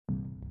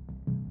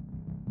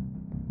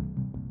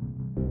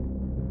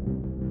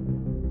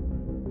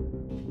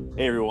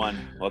Hey everyone,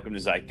 welcome to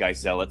Zack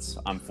Zealots.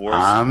 I'm Forrest.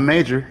 I'm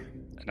Major.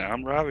 And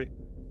I'm Robbie.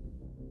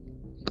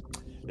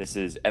 This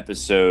is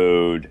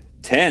episode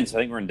 10, so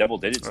I think we're in double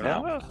digits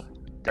now.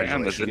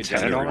 Damn, is it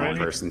 10 You're one already?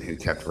 person who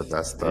kept with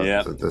us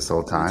Yep. this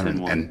whole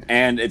time.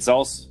 And it's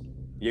also...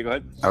 Yeah, go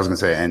ahead. I was going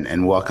to say,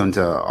 and welcome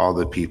to all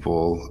the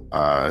people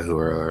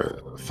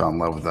who fell in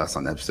love with us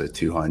on episode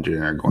 200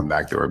 and are going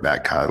back to our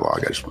back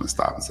catalog. I just want to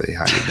stop and say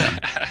hi to them.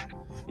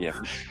 Yeah,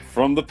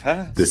 from the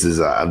past. This is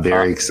a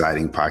very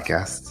exciting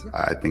podcast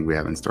I think we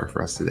have in store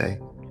for us today.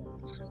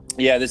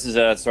 Yeah, this is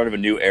a sort of a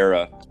new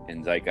era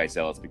in Zack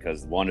Zealots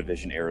because the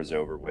WandaVision era is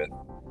over with.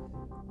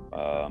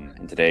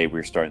 And today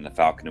we're starting the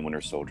Falcon and Winter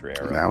Soldier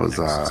era. That was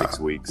 6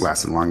 weeks.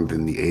 lasted longer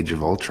than the Age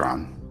of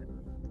Ultron.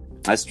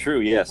 That's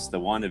true, yes. The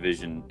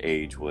WandaVision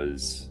age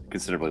was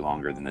considerably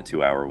longer than the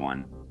 2-hour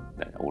one,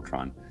 that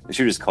Ultron. They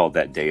should have just called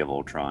that Day of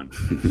Ultron.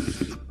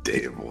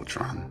 Day of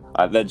Ultron.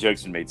 That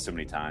joke's been made so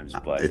many times,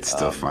 but... It's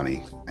still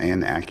funny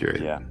and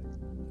accurate. Yeah.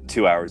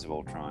 2 hours of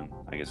Ultron,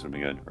 I guess would be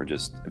good. Or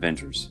just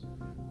Avengers.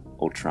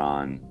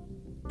 Ultron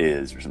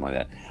is, or something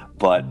like that.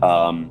 But,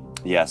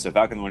 yeah, so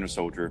Falcon and the Winter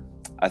Soldier.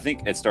 I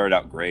think it started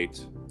out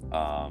great.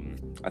 I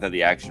thought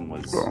the action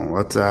was... Well,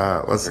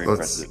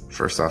 let's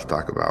first off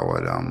talk about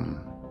what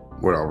all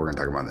we're going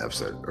to talk about in the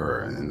episode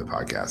or in the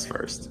podcast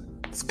first.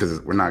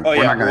 Because we're not going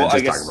to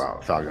just talk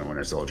about Falcon and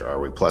Winter Soldier, are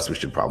we? Plus, we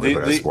should probably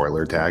put a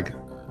spoiler tag.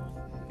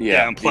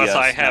 Yeah, and plus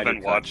I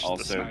haven't Snyder watched cut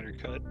the Snyder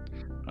Cut.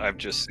 I've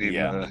just seen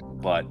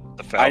but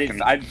the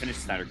Falcon. I didn't finish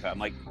the Snyder Cut. I'm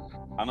like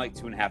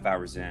 2.5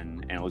 hours in,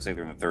 and it looks like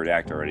they're in the third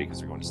act already because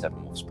they're going to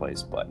Steppenwolf's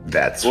place. But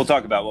we'll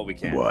talk about what we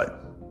can.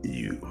 What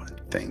you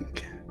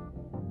think?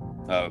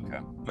 Oh, okay.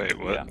 Wait,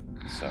 what? Yeah.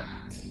 So,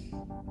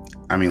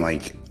 I mean,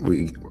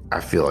 I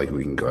feel like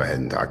we can go ahead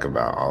and talk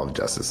about all of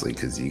Justice League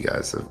because you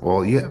guys have.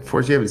 Well, yeah, of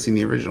course you haven't seen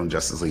the original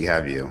Justice League,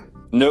 have you?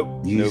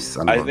 Nope. You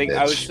son of a bitch.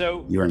 I was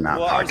so. You are not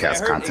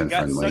podcast content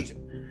friendly.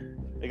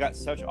 They got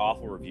such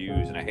awful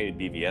reviews, and I hated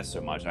BVS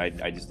so much.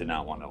 I just did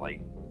not want to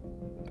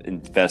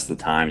invest the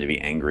time to be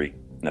angry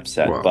and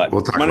upset. Well, but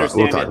we'll talk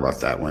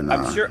about that when.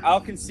 I'm sure I'll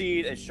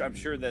concede. I'm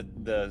sure that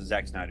the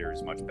Zack Snyder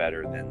is much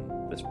better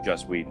than this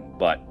Joss Whedon,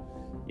 but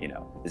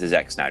it's a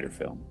Zack Snyder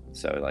film,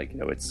 so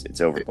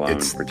it's overblown,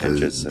 it's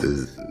pretentious.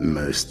 The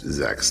most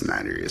Zack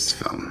Snyderiest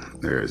film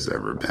there has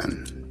ever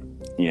been.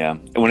 Yeah,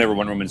 and whenever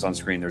Wonder Woman's on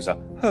screen, there's a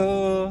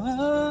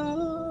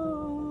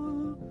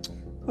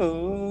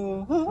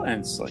and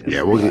it's like,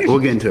 yeah, we'll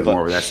get into it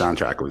more. But that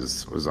soundtrack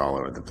was all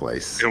over the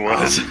place. It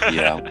was.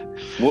 Yeah.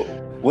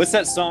 What's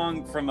that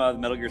song from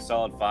Metal Gear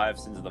Solid 5,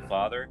 Sins of the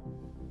Father?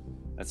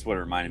 That's what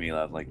it reminded me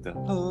of, like the.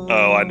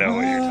 Oh, I know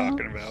what you're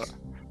talking about.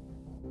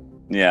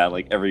 Yeah,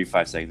 like every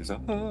 5 seconds or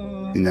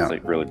so. It's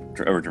like really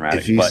over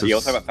dramatic. But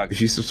you'll talk about Falcon.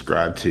 If you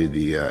subscribe to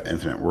the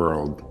infinite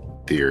world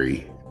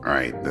theory,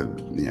 right? The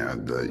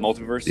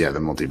multiverse. Yeah, the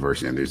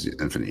multiverse. There's the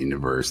infinite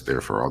universe.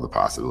 Therefore, all the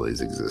possibilities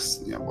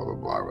exist. Blah blah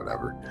blah,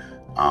 whatever.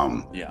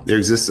 There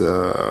exists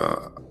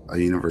a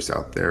universe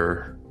out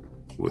there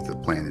with a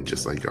planet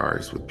just like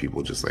ours, with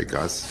people just like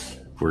us,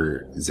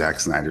 where Zack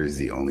Snyder is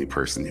the only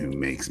person who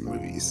makes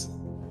movies.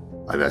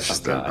 That's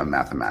just a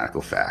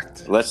mathematical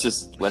fact. Let's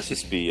just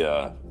be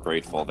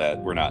grateful that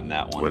we're not in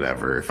that one.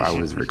 Whatever. If I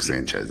was Rick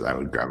Sanchez, I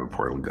would grab a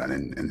portal gun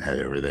and head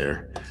over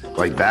there.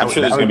 Like that. I'm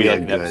sure that there's would gonna be be a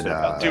like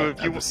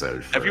good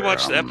episode. Have you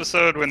watched the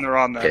episode when they're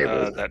on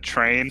that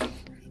train?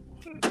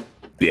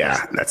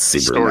 Yeah, that's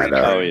super Story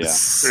meta. Oh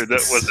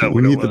yeah.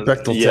 We need the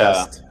Bechdel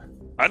test.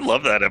 I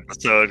love that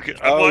episode.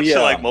 I've watched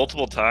it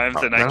multiple times,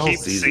 and I keep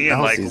seeing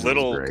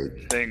little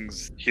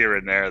things here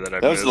and there that I.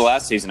 That was the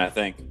last season, I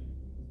think.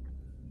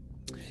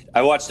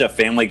 I watched a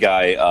Family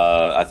Guy.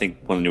 I think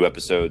one of the new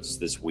episodes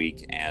this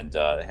week, and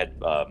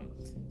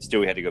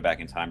Stewie had to go back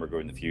in time or go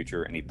in the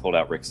future, and he pulled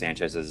out Rick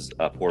Sanchez's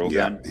portal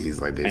gun.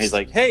 He's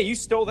like, "Hey, you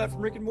stole that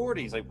from Rick and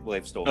Morty." He's like, "Well,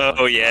 they've stolen."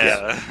 Oh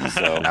yeah.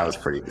 So that was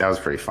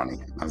pretty funny.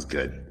 That was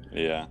good.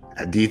 Yeah.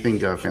 Do you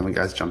think Family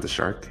Guy's jumped the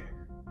shark?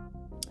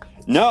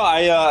 No,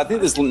 I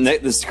think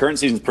this current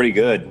season's pretty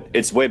good.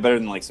 It's way better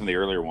than some of the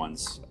earlier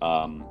ones.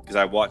 Because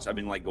I've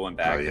been going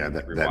back. Oh yeah,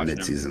 that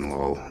mid-season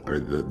lull or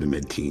the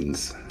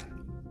mid-teens.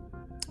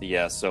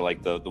 Yeah, so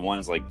the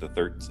ones the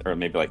third or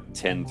maybe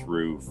 10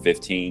 through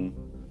 15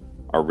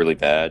 are really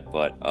bad,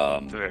 but I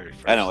don't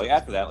know.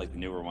 After that, the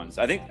newer ones,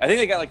 I think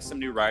they got some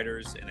new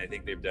writers, and I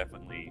think they've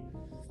definitely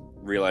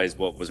realized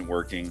what wasn't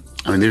working.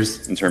 I mean,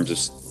 there's in terms of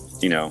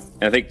and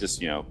I think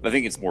just I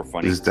think it's more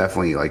funny. There's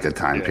definitely a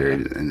time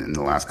period in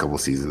the last couple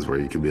seasons where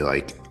you could be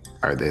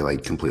are they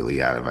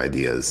completely out of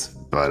ideas?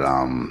 But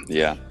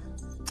yeah,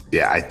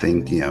 I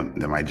think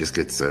they might just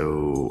get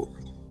so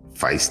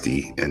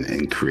feisty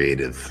and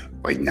creative.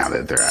 Now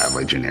that they're out of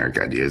I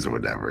ideas or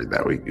whatever,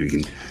 that we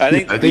can. I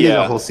think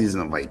a whole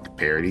season of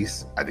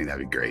parodies. I think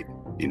that'd be great.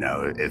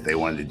 If they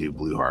wanted to do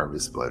Blue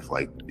Harvest, but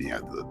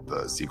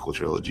the sequel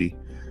trilogy,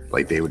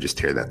 they would just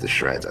tear that to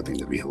shreds. I think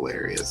that'd be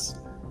hilarious.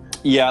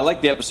 Yeah, I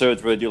like the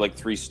episodes where they do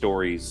 3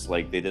 stories.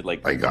 They did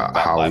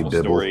Holly Bibble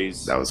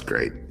stories. That was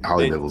great.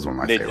 Holly Bibble's one of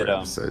my favorite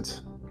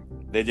episodes.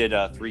 They did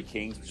 3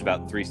 Kings, which is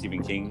about 3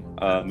 Stephen King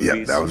movies.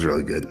 Yeah, that was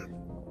really good.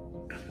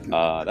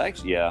 That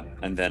actually, yeah.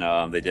 And then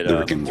they did the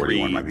Rick and Morty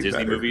 3 one might be Disney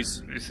better.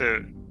 movies. You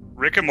said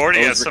Rick and Morty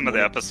has some of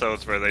the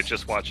episodes where they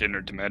just watch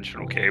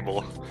interdimensional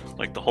cable,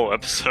 like the whole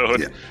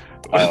episode. Yeah.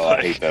 Oh,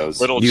 I hate those.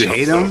 You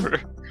hate them?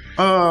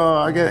 Oh,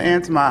 I got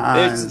ants in my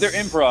eyes. They're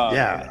improv.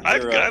 Yeah,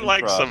 I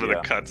like some of the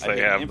cuts they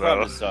have,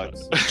 though.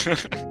 Sucks.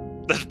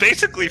 That's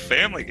basically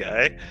Family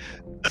Guy.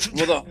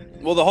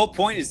 Well, the whole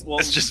point is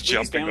it's just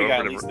jumping Family over. Guy,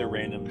 at least they're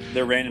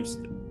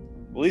random.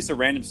 At least the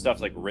random stuff's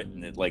like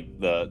written. Like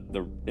the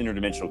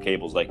interdimensional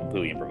cables like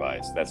completely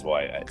improvised. That's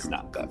why it's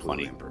not that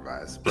funny.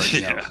 Improvised, but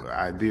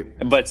I do.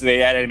 But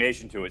they add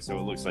animation to it, so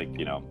it looks like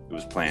it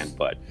was planned.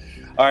 But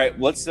all right,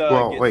 let's.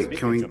 Wait.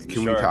 Can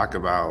we talk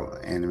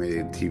about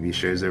animated TV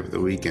shows over the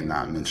week and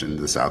not mention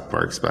the South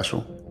Park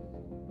special?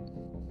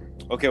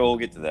 Okay, well, we'll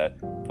get to that,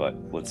 but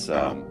let's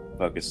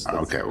focus.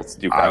 Let's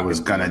do Falcon. I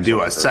was gonna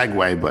do a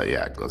segue, but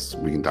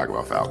we can talk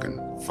about Falcon.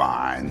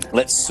 Fine.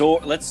 Let's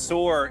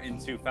soar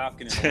into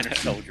Falcon and Winter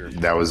Soldier.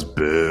 That was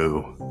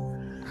boo.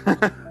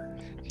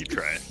 You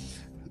try it.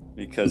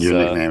 Because your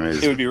nickname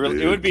is it would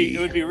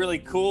be really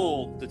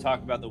cool to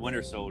talk about the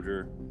Winter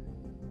Soldier,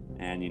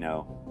 and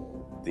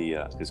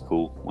his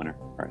cool winter.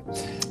 All right.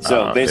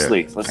 So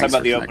basically, let's talk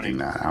about the opening.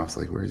 I was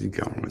like, where's he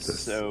going with this?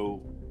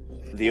 So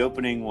the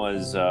opening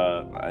was,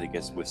 I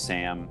guess, with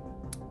Sam,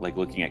 like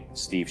looking at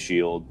Steve's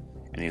shield,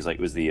 and he's like,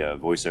 it was the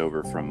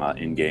voiceover from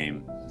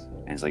Endgame,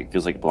 and he's like, it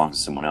feels like it belongs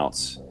to someone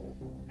else,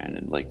 and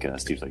then like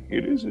Steve's like,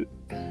 it is it.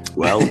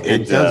 Well,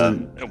 it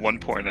doesn't. At one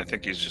point, I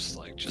think he's just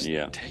like,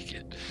 take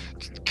it.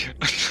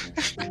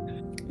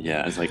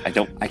 Yeah, it's like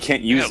I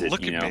can't use it.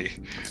 Look at me.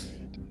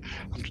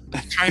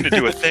 I'm trying to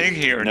do a thing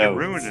here, and you're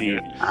ruining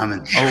it. I'm an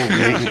old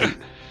man.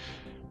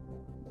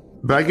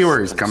 But I get where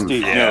he's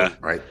coming from,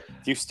 right?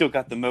 You've still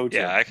got the mojo.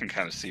 Yeah, I can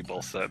kind of see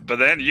both sides. But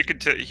then you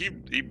could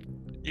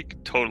he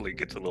totally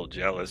gets a little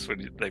jealous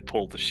when they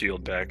pulled the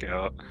shield back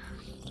out.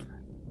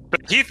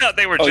 But he thought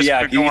they were just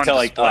going to go on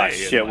display. Oh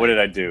shit! What did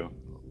I do?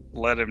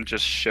 Let him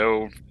just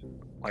show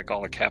like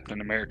all the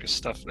Captain America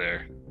stuff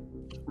there.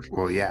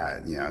 Well,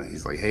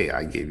 he's like, hey,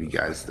 I gave you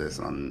guys this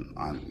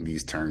on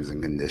these terms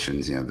and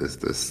conditions.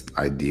 This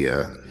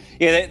idea.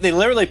 Yeah, they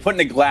literally put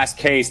in a glass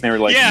case, and they were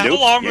like, nope.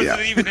 How long was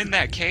it even in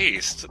that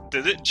case?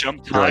 Did it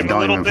jump time a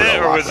little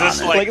bit, or was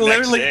this like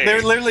literally? Next day?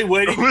 They're literally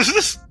waiting. Was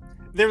this?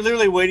 They're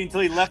literally waiting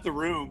until he left the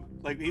room.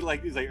 Like he's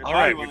like, all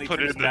right, we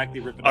put it in.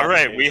 All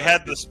right, we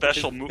had the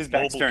special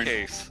mobile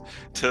case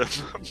to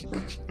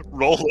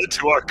roll it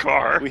to our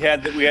car. We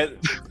had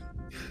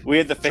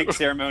the fake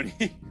ceremony.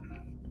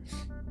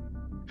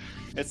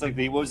 It's like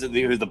what was it?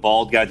 The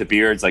bald guy with the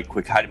beard. It's like,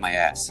 quick, hide in my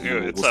ass.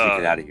 We'll stick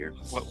it out of here.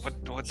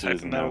 What type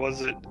of metal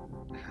was it?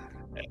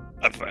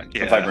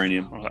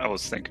 Vibranium. I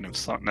was thinking of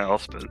something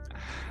else, but.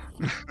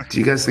 Do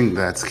you guys think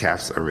that's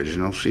Cap's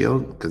original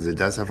shield? Because it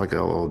does have like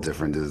a little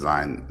different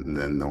design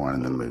than the one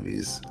in the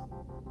movies.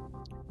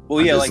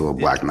 Well, like little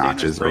black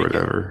notches or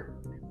whatever.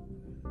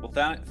 Well,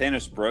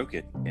 Thanos broke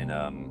it in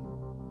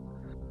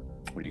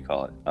what do you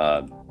call it?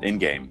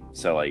 Endgame.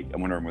 So like, I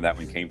wonder where that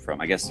one came from.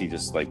 I guess he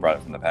just like brought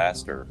it from the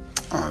past, or.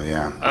 Oh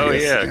yeah.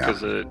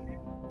 Because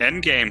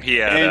Endgame he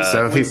had.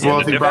 So if he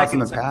brought it from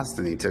the past,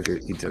 then he took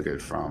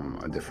it from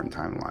a different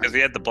timeline. Because he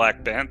had the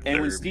Black Panther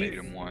and when made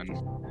him one.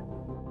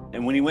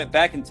 And when he went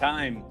back in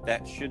time,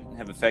 that shouldn't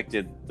have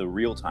affected the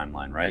real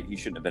timeline, right? He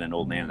shouldn't have been an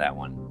old man in that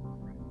one,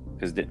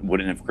 because it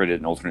wouldn't have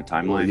created an alternate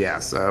timeline. Well, yeah.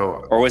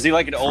 So. Or was he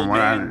like an old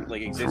man,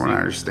 like existing? From what I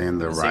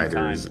understand, the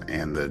writers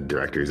and the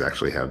directors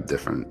actually have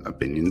different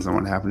opinions on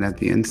what happened at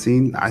the end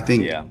scene. I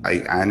think. Yeah.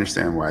 I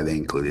understand why they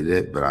included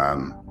it, but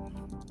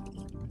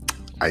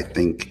I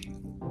think.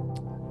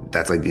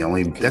 That's like the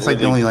only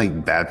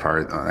like bad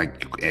part,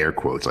 like air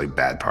quotes, like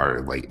bad part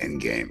of like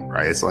Endgame,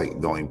 right? It's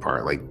like the only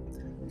part like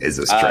is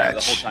a stretch.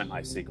 The whole time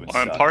high sequence.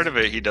 Well, and part of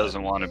it, he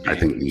doesn't want to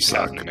be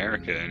Captain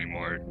America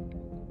anymore,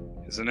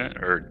 isn't it?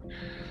 Or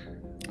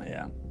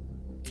yeah.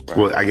 Right.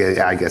 Well,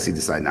 I guess he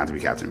decided not to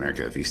be Captain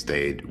America if he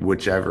stayed.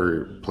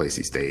 Whichever place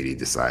he stayed, he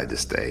decided to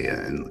stay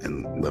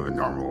and live a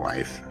normal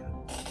life.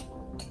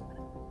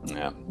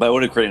 Yeah, but it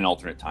would have created an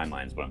alternate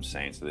timeline, is what I'm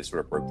saying. So they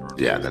sort of broke the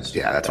rules. Yeah, that's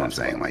what I'm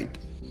saying. Like.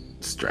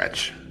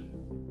 Stretch.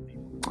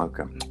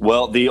 Okay.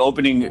 Well, the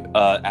opening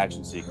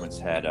action sequence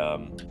had, I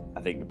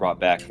think, brought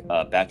back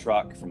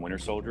Batroc from Winter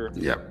Soldier.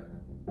 Yep.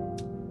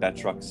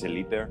 Batroc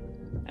Seliper,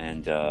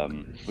 and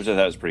which I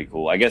thought was pretty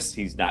cool. I guess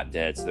he's not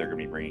dead, so they're going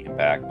to be bringing him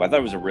back. But I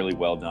thought it was a really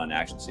well done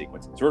action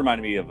sequence. It sort of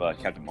reminded me of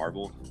Captain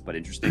Marvel, but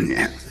interesting.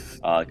 Yeah.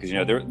 Because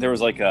there was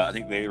like I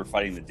think they were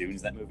fighting the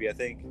dunes in that movie. I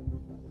think.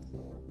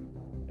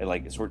 And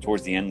like sort of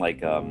towards the end,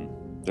 like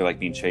they're like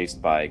being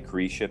chased by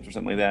Kree ships or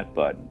something like that,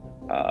 but.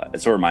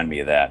 It sort of reminded me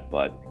of that,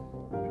 but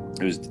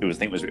it was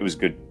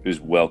good. It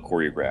was well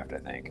choreographed, I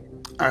think.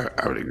 I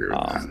would agree with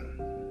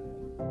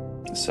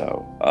that.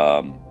 So,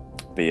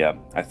 but yeah,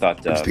 I thought.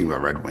 I'm just thinking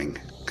about Red Wing,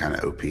 kind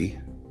of OP.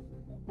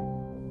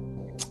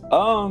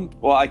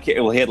 Well, I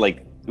can't. Well, he had like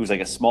it was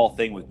like a small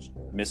thing with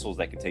missiles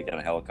that could take down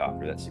a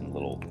helicopter. That seemed a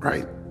little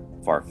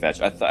far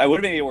fetched. I would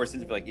have made it more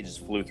sense if like he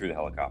just flew through the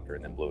helicopter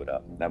and then blew it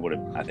up. That would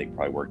have, I think,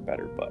 probably worked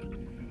better. But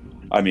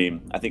I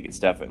mean, I think it's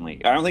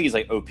definitely. I don't think he's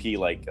like OP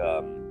like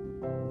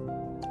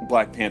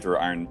Black Panther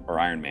or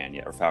Iron Man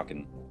yet, or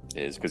Falcon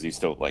is, because he's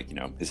still like,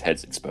 his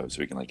head's exposed,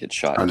 so he can like get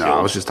shot. Oh no,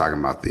 I was just talking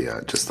about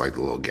the just like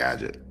the little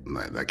gadget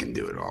that can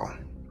do it all.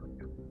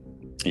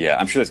 Yeah,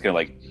 I'm sure that's gonna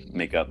like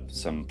make up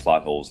some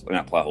plot holes.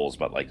 Not plot holes,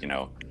 but like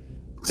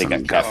they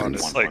got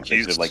Coffins. They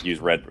could like use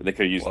red. They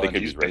could use. Well, they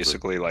could use use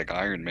basically like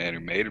Iron Man, who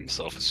made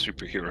himself a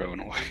superhero in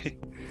a way.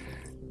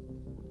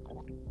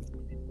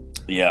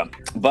 Yeah,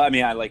 but I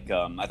mean, I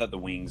thought the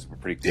wings were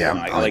pretty cool. Yeah,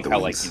 I like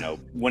how wings. like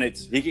when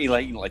it's he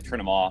can like turn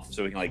them off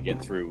so he can like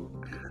get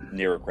through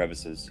narrow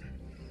crevices.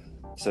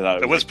 So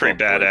that it was like,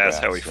 pretty badass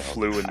how he so,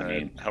 flew in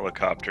the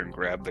helicopter and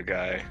grabbed the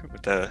guy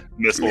with the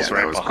missiles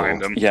right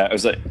behind him. Yeah, it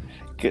was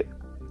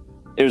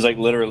like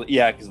literally,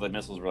 because the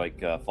missiles were like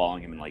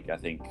following him, and like I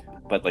think,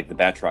 but like the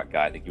Batroc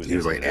guy, I think he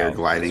was like air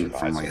gliding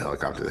from like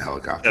helicopter to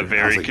helicopter.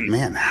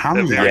 Man, how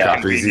many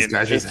helicopters these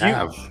guys just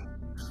have?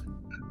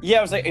 Yeah,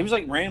 it was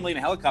like randomly in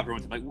a helicopter.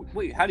 I'm like,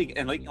 wait, how do you?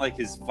 And like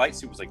his flight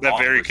suit was like that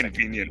very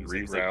convenient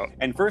reroute. Like,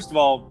 and first of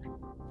all,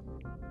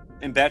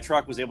 and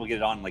Batroc was able to get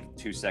it on in like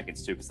 2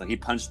 seconds too, because like he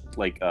punched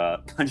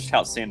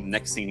out Sam. The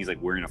next scene, he's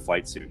like wearing a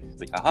flight suit. It's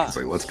like, aha! It's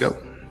like, let's go.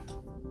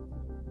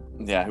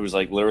 Yeah, he was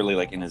like literally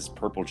like in his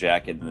purple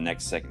jacket, and the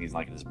next second he's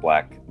like in his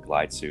black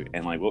glide suit.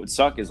 And like what would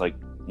suck is like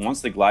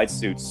once the glide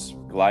suits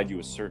glide you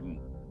a certain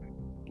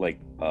like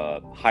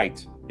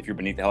height, if you're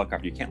beneath the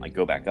helicopter, you can't like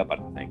go back up. I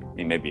don't think. I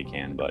mean, maybe you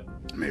can, but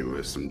maybe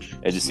with some.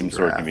 It just seems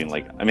sort of convenient.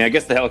 Like, I mean, I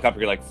guess the helicopter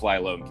could like fly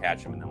low and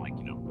catch him, and then like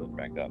go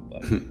back up.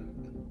 But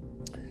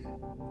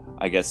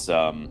I guess it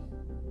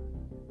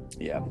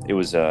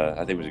was. I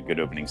think it was a good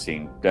opening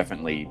scene.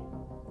 Definitely,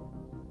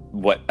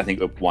 what I think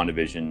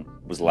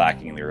WandaVision was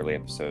lacking in the early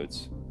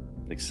episodes,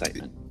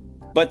 excitement.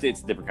 But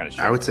it's a different kind of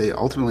show. I would say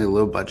ultimately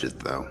low budget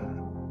though.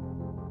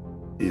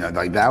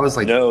 Like that was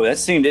like it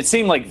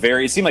seemed like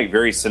very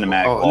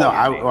cinematic. Oh no,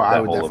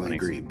 I would definitely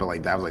agree. But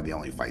like that was like the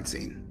only fight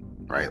scene,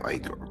 right?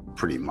 Like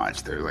pretty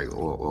much there's like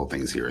little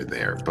things here or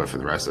there, but for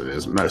the rest of it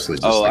was mostly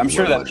just. I'm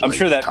sure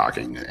that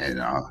talking and.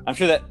 I'm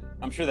sure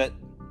that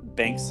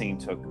bank scene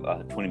took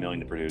 $20 million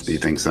to produce. Do you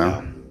think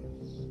so?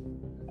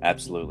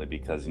 Absolutely,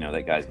 because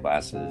that guy's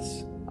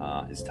glasses,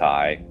 his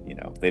tie,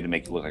 they had to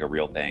make it look like a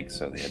real bank,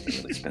 so they had to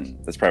really spend.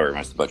 That's probably where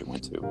most of the budget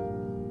went to.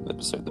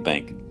 Episode the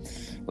bank.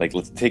 Like,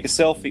 let's take a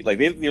selfie. Like,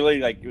 they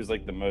really it was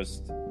like the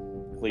most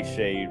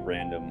cliched,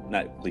 random,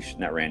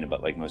 not random,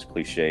 but like most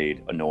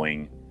cliched,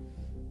 annoying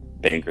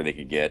banker they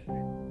could get.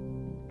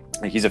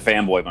 Like, he's a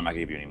fanboy, but I'm not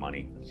gonna give you any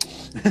money.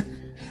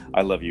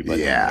 I love you, but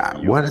yeah.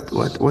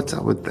 What's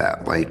up with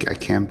that? Like, I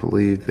can't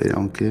believe they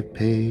don't get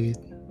paid.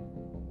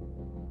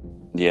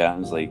 Yeah, I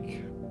was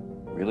like,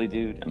 really,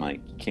 dude? I'm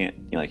like, you can't.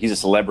 He's a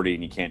celebrity,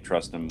 and you can't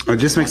trust him. It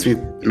just makes me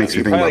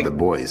think about the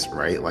boys,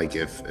 right? Like,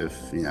 if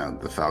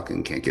the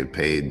Falcon can't get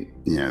paid,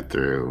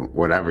 through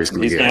whatever he's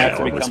going to get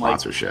for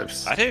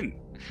sponsorships. I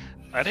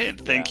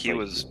didn't think he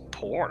was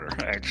poor.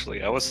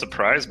 Actually, I was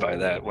surprised by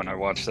that when I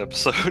watched the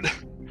episode.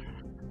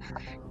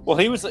 Well,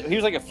 he was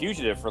like a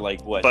fugitive for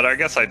like what? But I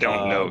guess I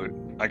don't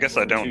know. I guess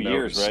I don't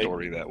know his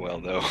story that well,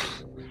 though.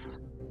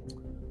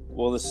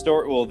 Well,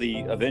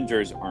 the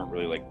Avengers aren't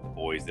really like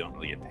boys. They don't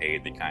really get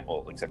paid. They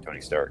except Tony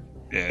Stark.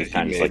 Yeah, he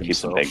kind of just like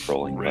keeps them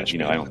bankrolling. But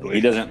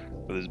he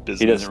doesn't.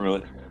 He doesn't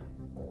really.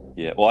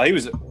 Yeah. Well, he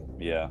was.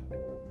 Yeah.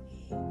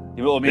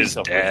 He will make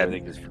himself rich. I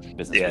think his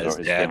business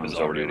his dad was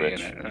already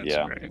rich.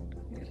 Yeah. Right.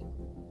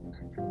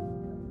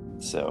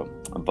 So,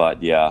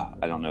 but yeah,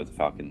 I don't know the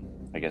Falcon.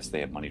 I guess they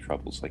have money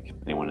troubles like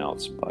anyone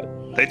else,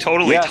 but they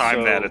totally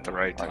timed that at the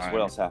right time. So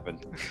what else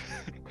happened?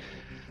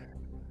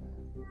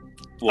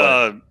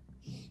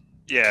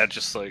 Yeah,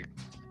 just like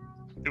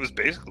it was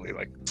basically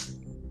like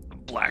a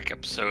black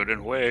episode in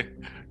a way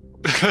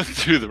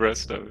through the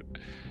rest of it.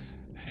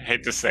 I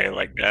hate to say it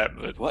like that,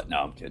 but what? No,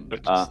 I'm kidding.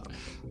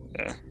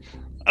 Yeah,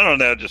 I don't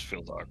know. It just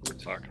feels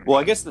awkward talking. Well,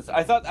 I guess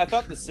I thought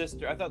the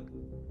sister.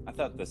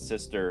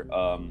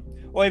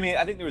 Well, I mean,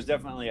 I think there was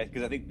definitely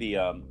because I think the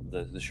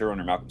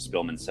showrunner Malcolm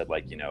Spillman said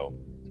like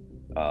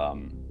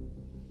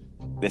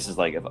this is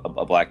like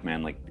a black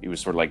man, like he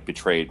was sort of like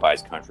betrayed by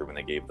his country when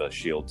they gave the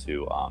shield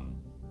to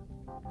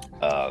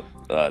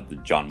the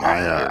John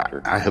Martin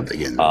character. I hope they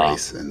get in the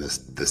race in this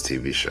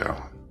TV show.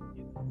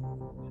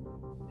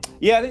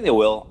 Yeah, I think they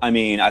will. I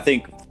mean, I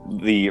think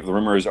the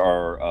rumors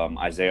are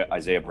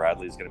Isaiah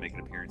Bradley is going to make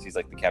an appearance. He's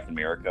like the Captain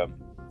America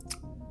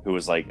who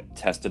was like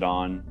tested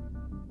on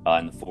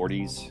in the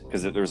 40s,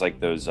 because there was like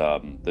those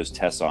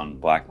tests on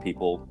black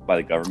people by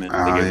the government.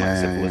 They gave them like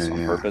syphilis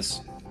on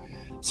purpose.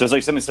 So it's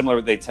like something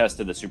similar. They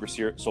tested the super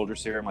soldier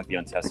serum, like the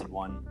untested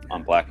one,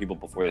 on black people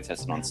before they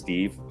tested on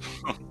Steve.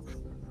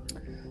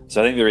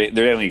 So I think they're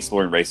definitely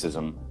exploring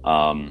racism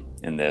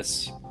in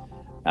this.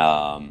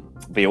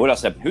 But yeah, what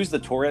else happened? Who's the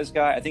Torres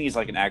guy? I think he's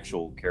like an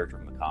actual character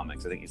from the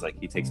comics. I think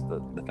he takes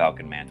the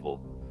Falcon mantle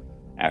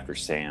after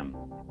Sam.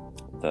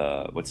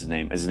 What's his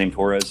name? Is his name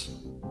Torres?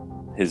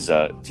 His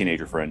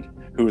teenager friend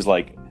who was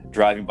like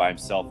driving by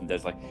himself and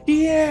does like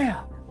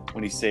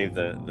when he saved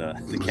the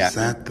captain. Is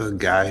that the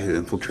guy who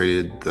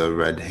infiltrated the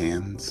Red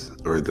Hands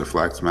or the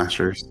Flag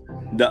Smashers?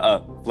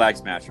 The Flag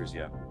Smashers,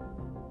 yeah.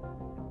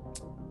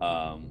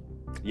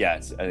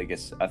 Yeah, I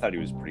guess I thought he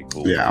was pretty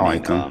cool. Yeah, I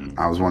like him.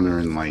 I was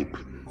wondering like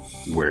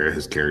where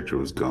his character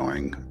was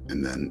going,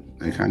 and then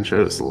they kind of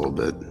showed us a little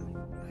bit.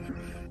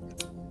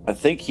 I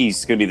think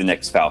he's going to be the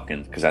next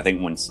Falcon, because I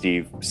think when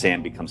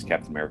Sam becomes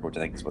Captain America, which I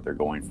think is what they're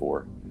going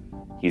for,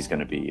 he's going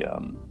to be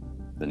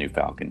the new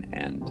Falcon.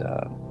 And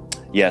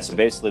so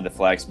basically the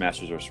Flag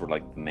Smashers are sort of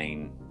like the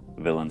main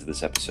villains of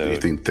this episode. Do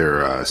you think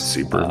they're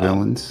super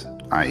villains,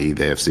 i.e.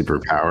 they have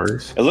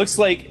superpowers? It looks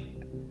like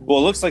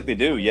they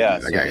do, yeah.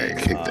 That guy got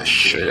kicked the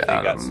shit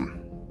out of him.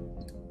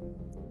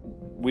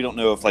 We don't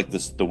know if like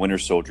the Winter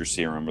Soldier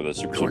serum or the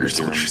Super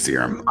Soldier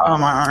serum. Oh,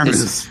 my arm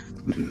is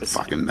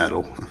fucking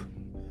metal.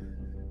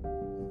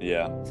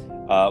 Yeah.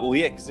 Well,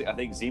 yeah, because I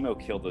think Zemo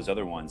killed those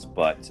other ones,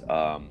 but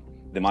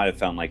they might have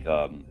found like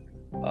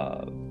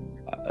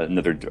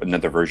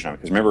another version of it.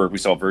 Because remember, we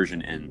saw a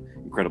version in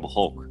Incredible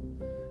Hulk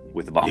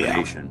with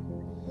Abomination.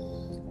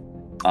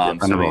 Yeah.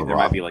 So there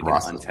might be like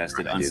an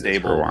untested,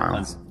 unstable,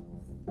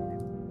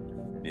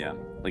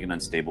 like an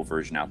unstable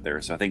version out there.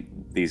 So I think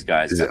these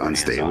guys. Is it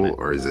unstable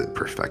or is it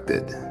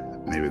perfected?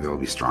 Maybe they'll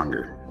be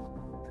stronger.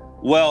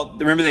 Well,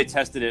 remember they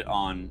tested it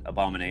on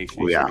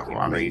Abomination. Well, yeah,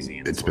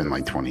 it's been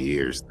like 20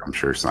 years. I'm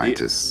sure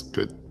scientists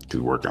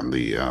could work on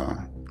the.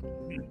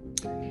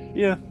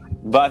 Yeah,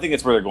 but I think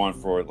it's where they're going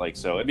for it. Like,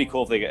 so it'd be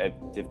cool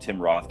if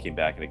Tim Roth came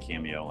back in a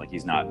cameo. Like,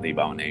 he's not the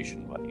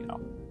Abomination, but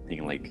he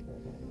can like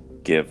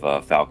give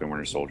Falcon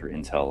Winter Soldier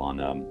intel on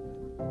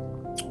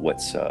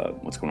what's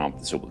going on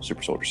with the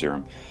Super Soldier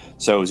Serum.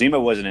 So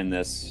Zemo wasn't in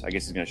this. I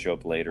guess he's going to show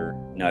up later.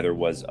 Neither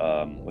was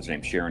what's her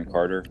name, Sharon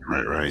Carter,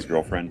 right, his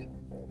girlfriend.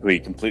 Who he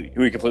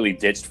completely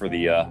ditched for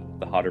the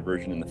hotter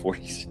version in the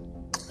 40s.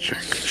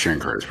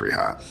 Sharon Carter's pretty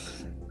hot.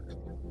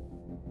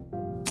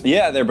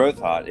 Yeah, they're both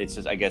hot. It's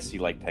just I guess he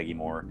liked Peggy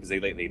more because they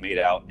made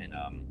out in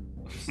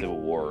Civil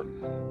War,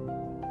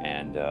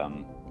 and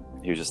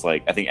he was just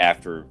like I think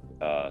after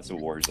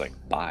Civil War he was like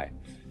bye.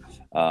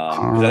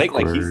 I think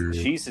like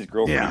she's his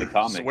girlfriend in the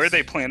comics. So where are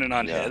they planning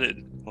on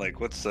headed?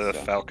 Like, what's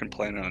Falcon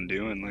planning on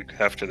doing? Like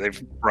after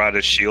they've brought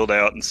his shield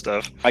out and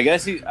stuff. I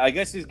guess he's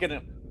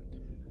gonna.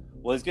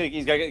 Well,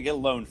 he's got to get a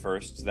loan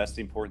first. So that's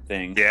the important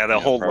thing. Yeah, the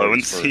whole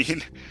loan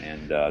scene,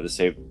 and to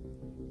save.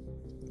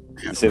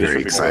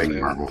 Very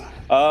exciting, Marvel.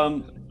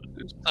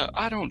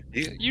 I don't.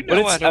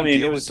 I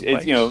mean,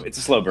 it's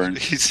a slow burn.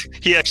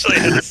 He actually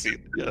had to see.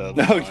 Yeah.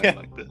 Like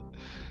that.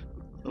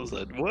 I was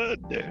like,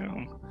 what?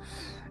 Damn.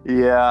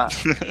 Yeah.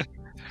 I'm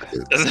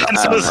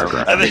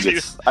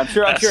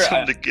sure.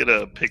 To get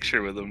a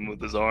picture with him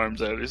with his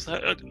arms out. He's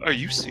like, "Are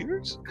you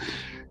serious?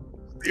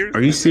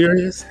 Are you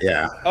serious?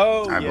 Yeah.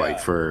 Oh, I'd like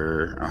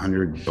for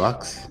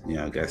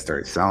 $100. Guys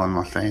start selling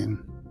my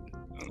fame.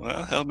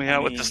 Well, help me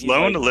out with this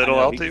loan a little.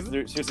 I'll do.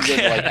 He should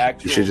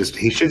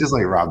just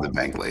like rob the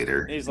bank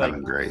later. He's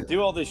like, great.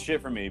 Do all this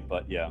shit for me,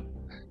 but yeah.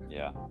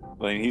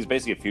 Well, I mean, he's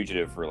basically a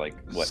fugitive for like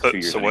 2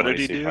 years. So what did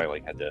he do?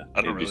 Probably,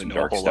 I don't really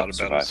know a whole lot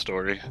about his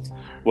story.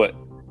 What?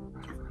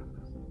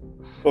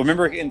 Well,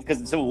 remember, because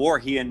in Civil War,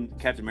 he and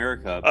Captain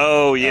America.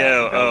 Oh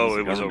yeah.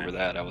 It was over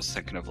that. I was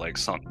thinking of like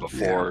something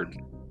before,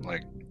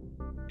 like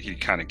he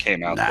kind of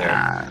came out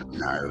there.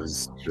 No, it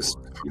was just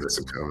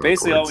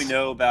basically all we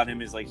know about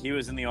him is like he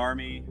was in the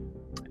Army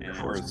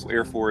or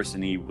Air Force,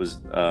 and he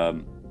was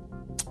the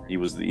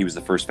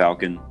first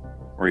Falcon,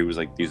 or he was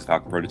the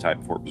Falcon prototype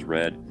before it was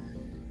red,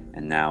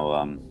 and now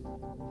I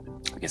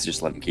guess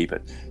just let him keep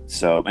it.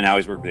 So and now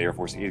he's working for the Air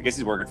Force. I guess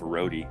he's working for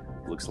Rhodey.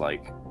 Looks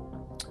like.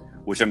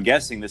 Which I'm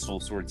guessing this will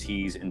sort of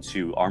tease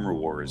into Armor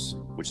Wars,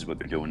 which is what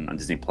they're doing on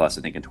Disney Plus,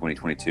 I think in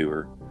 2022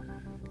 or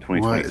 2023.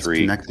 What? It's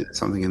connected to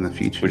something in the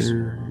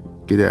future?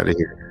 Get out of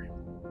here.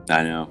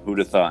 I know. Who'd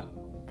have thought?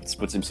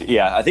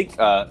 Yeah, I think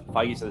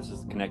Feige said this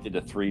is connected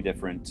to 3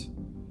 different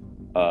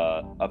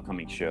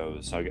upcoming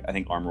shows. So I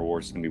think Armor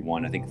Wars is going to be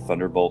one. I think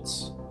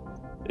Thunderbolts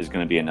is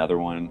going to be another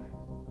one.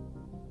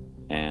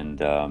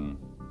 And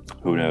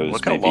who knows?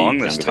 Look how long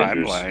this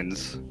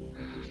timeline's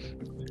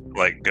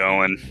like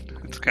going.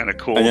 It's kind of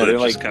cool to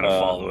just kind of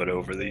follow it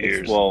over the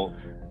years.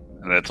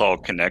 And it's all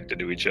connected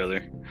to each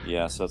other.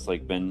 Yeah, so it's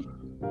like been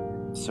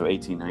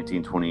 18,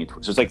 19, 20.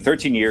 So it's like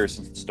 13 years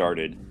since it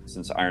started,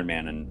 since Iron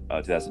Man in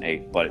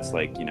 2008. But it's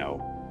like,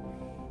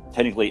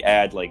 technically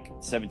add like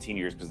 17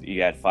 years because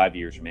you add 5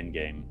 years from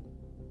Endgame.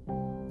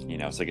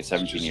 It's like a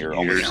 17-year,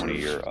 almost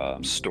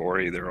 20-year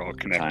story. They're all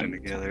connecting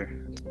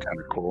together. It's kind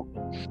of cool.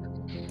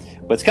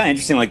 But it's kind of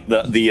interesting, like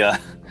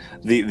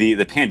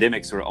the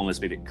pandemic sort of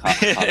almost made it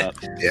caught up.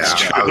 Yeah,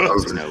 I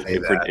was going to say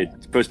that.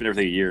 It's supposed to be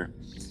everything a year.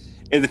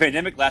 If the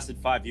pandemic lasted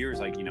 5 years,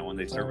 when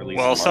they start releasing.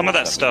 Well, some of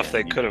that stuff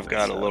they could have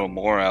got a little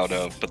more out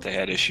of, but they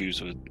had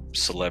issues with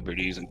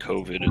celebrities and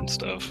COVID and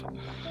stuff.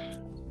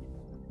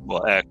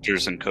 Well,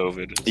 actors and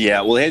COVID.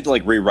 Yeah, well, they had to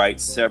rewrite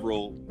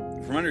several.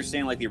 From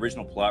understanding, the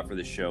original plot for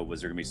the show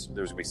was there was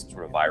gonna be some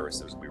sort of virus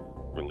that was gonna be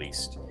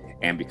released,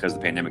 and because of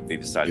the pandemic, they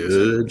decided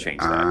to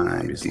change that.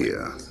 Obviously.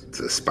 It's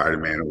a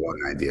Spider-Man 1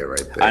 idea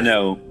right there. I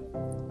know.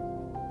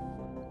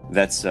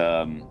 That's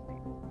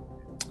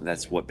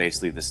that's what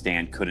basically The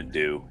Stand couldn't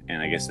do,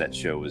 and I guess that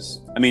show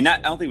was. I mean, I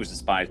don't think it was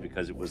despised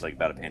because it was like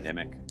about a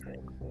pandemic,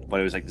 but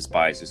it was like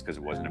despised just because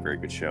it wasn't a very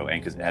good show,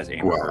 and because it has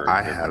Amber Heard.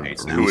 I have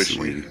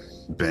recently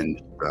been.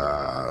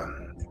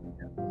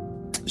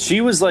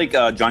 She was like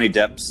Johnny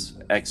Depp's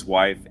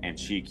ex-wife, and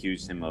she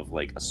accused him of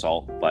like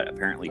assault, but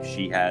apparently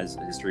she has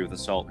a history with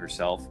assault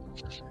herself,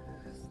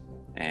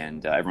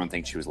 and everyone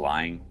thinks she was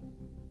lying.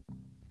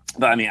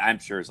 But I mean, I'm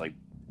sure it's like,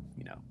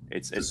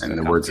 it's in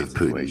the words of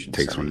Putin,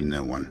 takes one to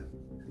know one.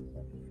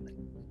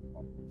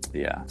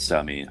 Yeah, so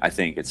I mean, I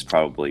think it's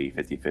probably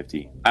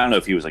 50-50. I don't know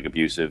if he was like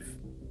abusive,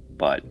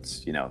 but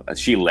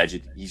she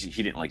alleged he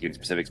didn't like give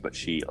specifics, but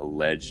she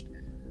alleged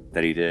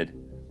that he did,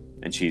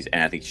 and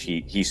I think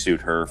he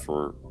sued her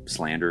for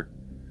slander,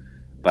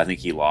 but I think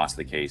he lost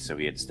the case, so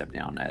he had to step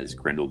down as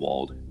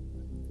Grindelwald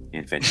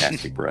in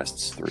Fantastic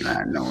Breasts 3.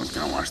 No one's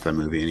gonna watch that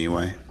movie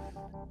anyway.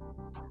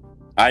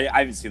 I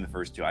haven't seen the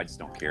first two. I just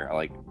don't care. I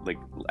like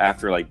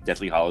after like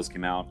Deathly Hallows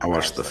came out. I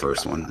watched the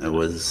first one. It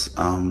was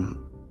the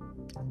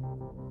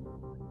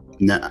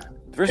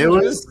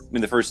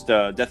first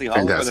Deathly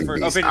Hallows. Fantastic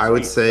Beasts. I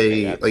would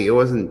say it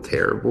wasn't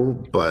terrible,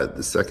 but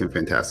the second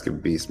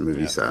Fantastic Beast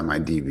movie sat on my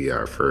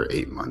DVR for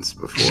 8 months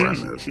before I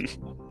moved.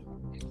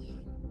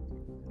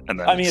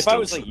 I mean, if I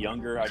was like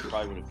younger, I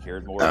probably would have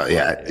cared more. My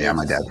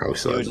dad probably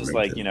still. It was just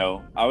like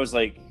I was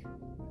like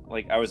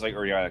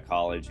already out of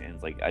college,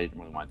 and like I didn't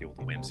really want to deal with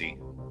the whimsy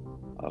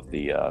of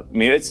the. I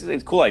mean, it's a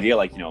cool idea,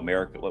 like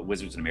America, what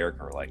Wizards in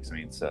America are like. So, I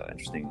mean, it's an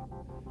interesting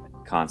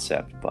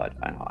concept, but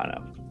I don't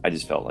know. I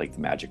just felt like the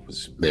magic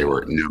was. They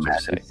were no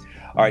magic.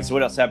 All right, so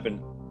what else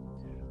happened?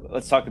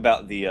 Let's talk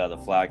about the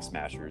Flag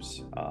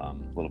Smashers a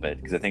little bit,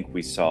 because I think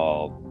we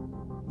saw.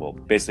 Well,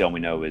 basically, all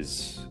we know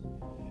is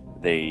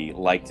they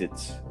liked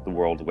the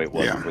world the way it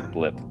was before the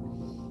blip,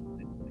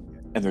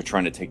 and they're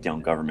trying to take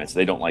down governments.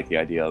 They don't like the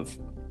idea of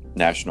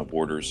national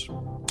borders.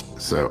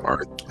 So,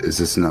 is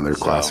this another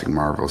classic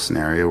Marvel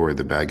scenario where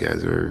the bad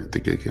guys are the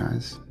good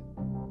guys?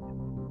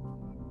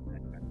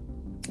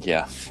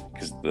 Yeah,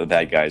 because the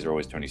bad guys are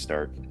always Tony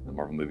Stark in the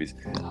Marvel movies.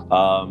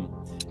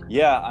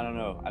 I don't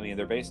know. I mean,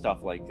 they're based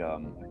off like I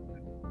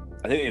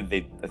think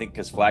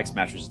because Flag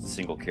Smashers is a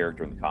single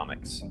character in the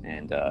comics,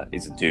 and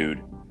he's a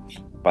dude.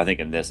 But I think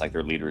in this, like,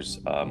 their leader's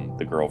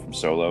the girl from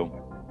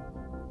Solo,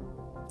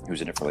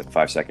 who's in it for like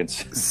 5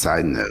 seconds.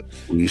 Side note: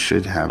 we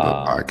should have a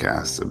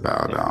podcast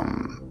about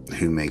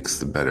who makes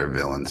the better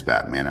villains,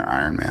 Batman or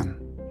Iron Man.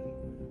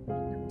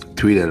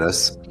 Tweet at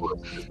us.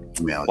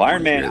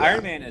 Iron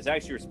Man is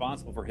actually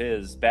responsible for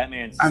his.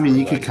 Batman's. I mean,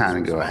 you could kind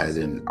of go ahead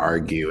and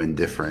argue in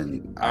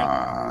different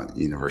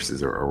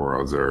universes or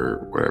worlds or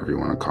whatever you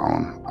want to call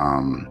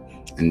them.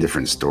 In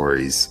different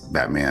stories,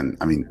 Batman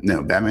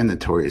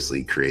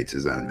notoriously creates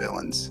his own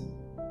villains.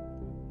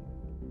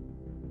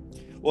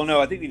 Well,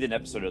 no, I think we did an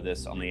episode of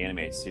this on the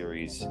animated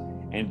series,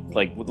 and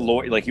like with the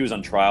lawyer, like he was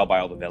on trial by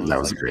all the villains. That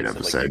was a great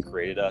episode. Like, he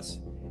created us,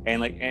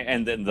 and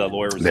and then the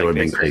lawyer was. They would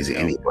have been crazy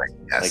anyway.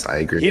 Yes, I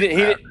agree. He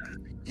didn't.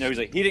 No, he's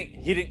like he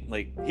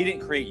didn't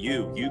create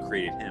you. You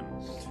created him.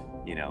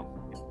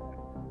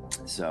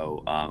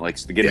 So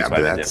the getting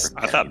different.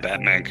 I thought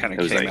Batman kind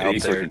of came out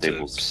there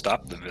to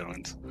stop the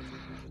villains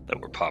that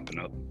were popping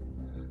up.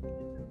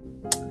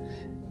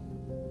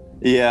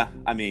 Yeah,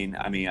 I mean,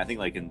 I think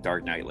like in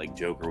Dark Knight, like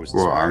Joker was.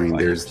 Well, I mean,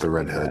 there's the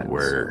Red Hood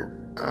where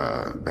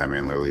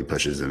Batman literally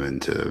pushes him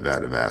into a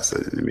vat of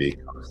acid and he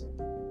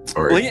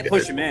didn't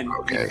push him in.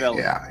 Okay, he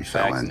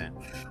fell in.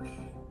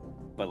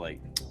 But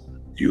like,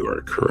 you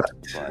are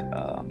correct.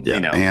 But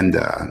and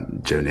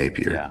Joe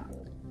Napier. Yeah,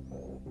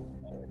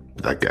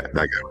 that guy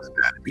was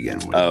bad to begin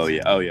with. Oh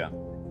yeah.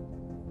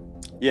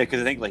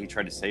 Because I think like he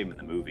tried to save him in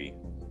the movie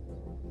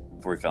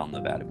before he fell in the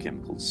vat of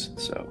chemicals.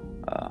 So.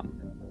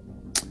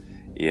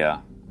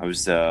 Yeah, I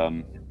was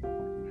okay.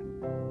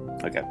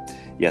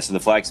 Yeah, so the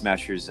Flag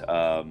Smashers.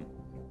 I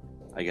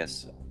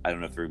guess I don't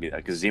know if they're gonna be that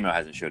because Zemo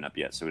hasn't shown up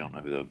yet, so we don't know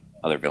who the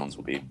other villains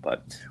will be.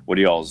 But what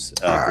are y'all's?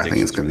 I think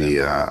it's gonna be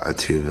a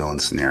 2-villain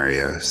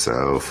scenario.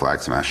 So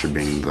Flag Smasher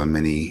being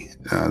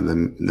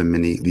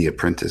the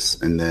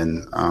apprentice, and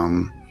then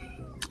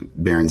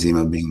Baron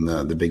Zemo being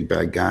the big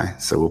bad guy.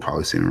 So we'll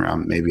probably see him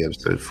around maybe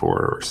episode 4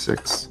 or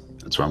 6.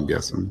 That's what I'm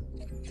guessing.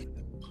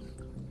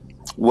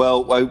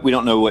 Well, we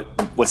don't know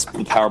what's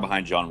the power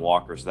behind John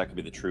Walker, so that could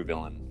be the true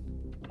villain.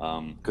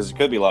 Because there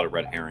could be a lot of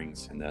red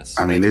herrings in this.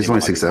 I mean, there's only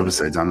 6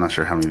 episodes. I'm not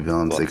sure how many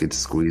villains they could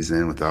squeeze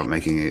in without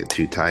making it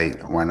too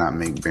tight. Why not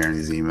make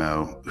Baron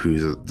Zemo,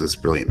 who's this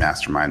brilliant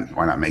mastermind,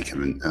 why not make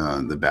him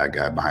the bad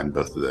guy behind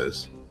both of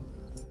those?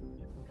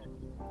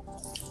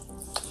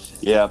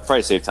 Yeah,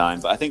 probably save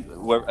time. But I think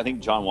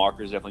John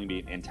Walker is definitely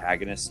going to be an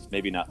antagonist.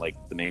 Maybe not like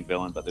the main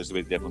villain, but there's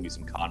going to definitely be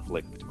some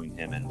conflict between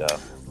him and...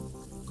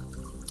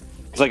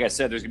 Because, like I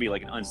said, there's gonna be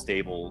like an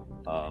unstable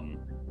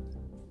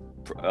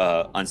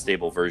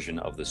version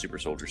of the super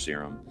soldier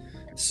serum.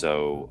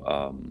 So,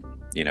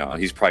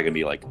 he's probably gonna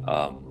be like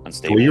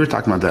unstable. Well, you were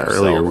talking about that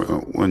earlier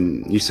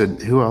when you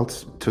said who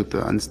else took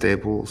the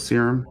unstable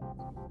serum?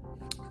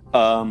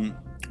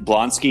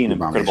 Blonsky and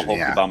Incredible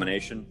Hulk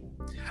Abomination.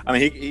 I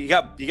mean, he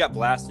got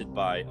blasted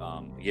by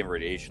gamma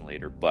radiation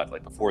later, but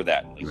like before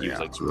that, like, he was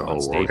like the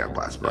whole world got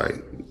blasted by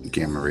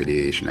gamma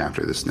radiation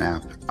after the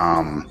snap.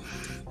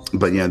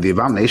 But the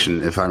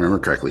Abomination, if I remember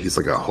correctly, he's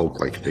like a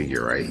Hulk-like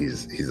figure, right?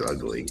 He's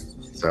ugly.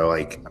 So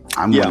like,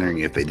 I'm wondering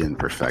if they didn't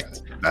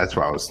perfect. That's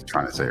what I was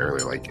trying to say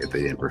earlier. Like, if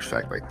they didn't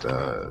perfect like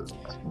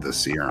the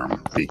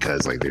serum,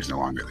 because like there's no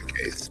longer the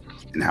case.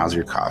 And how's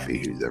your coffee?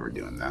 Who's ever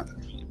doing that?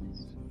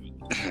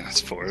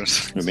 That's for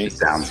us.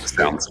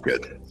 Sounds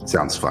good.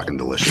 Sounds fucking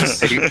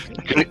delicious. Can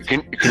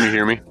you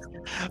hear me?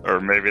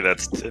 Or maybe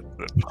that's Tip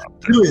that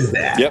popped in. Who is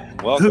that?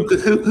 Yep. Welcome.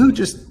 Who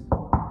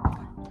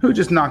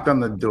just knocked on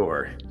the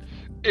door?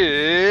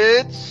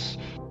 It's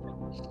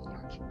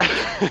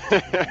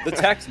the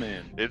tax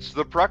man. It's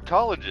the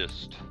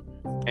proctologist,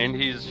 and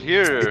he's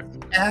here.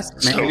 Yes,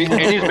 and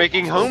he's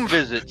making home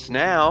visits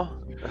now.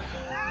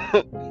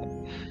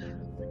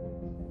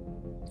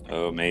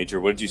 Oh, Major,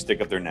 what did you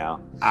stick up there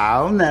now?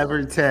 I'll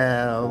never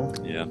tell.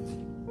 Yeah.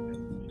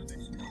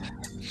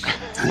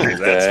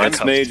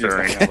 That's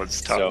Major.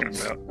 What's talking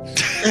about?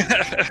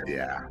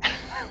 Yeah.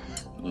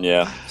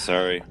 Yeah.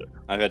 Sorry,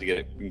 I've had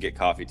to get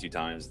coffee 2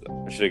 times.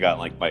 I should have gotten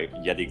like my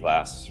Yeti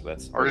glass.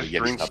 That's or just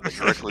drinks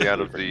directly out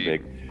of the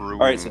brewing All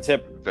right, so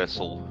Tip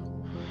vessel.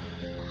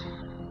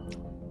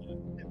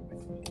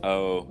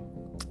 Oh.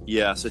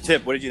 Yeah, so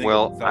Tip, what did you think?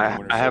 Well,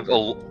 I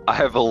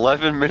have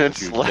 11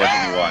 minutes left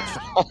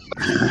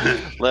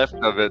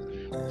of it.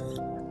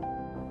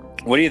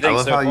 What do you think? I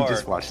love so how far? you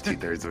just watched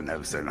 2/3 of an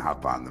episode and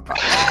hop on the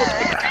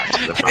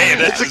podcast. Hey,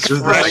 that's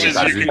expressions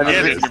you can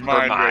get in your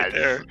mind right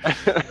there.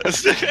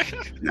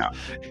 No,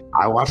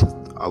 I watched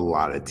a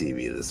lot of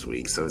TV this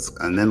week,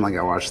 and then like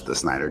I watched the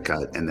Snyder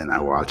cut, and then I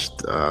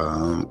watched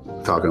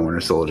Falcon and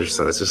Winter Soldier,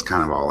 so it's just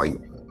kind of all like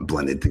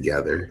blended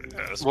together.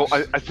 Well,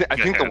 I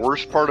think the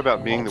worst part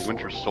about being the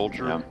Winter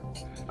Soldier. Yeah.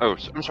 Oh,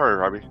 I'm sorry,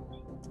 Robbie.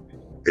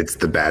 It's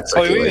the bad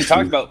circulation. We haven't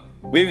talked about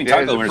Winter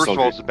Soldier. First of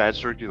all, it's the bad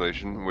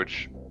circulation,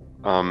 which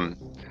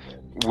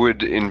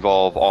would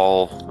involve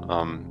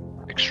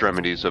all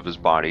extremities of his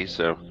body.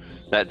 So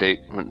that date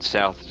went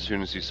south as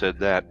soon as he said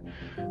that.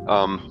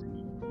 I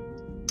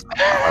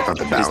thought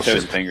the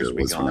battleship fingers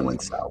was when it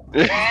went south.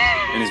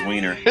 And his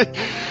wiener.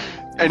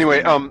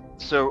 Anyway,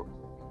 so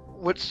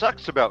what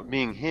sucks about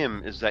being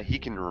him is that he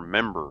can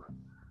remember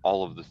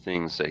all of the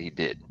things that he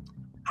did.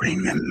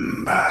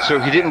 Remember. So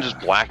he didn't just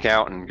black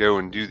out and go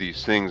and do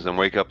these things and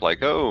wake up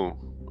like, oh,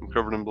 I'm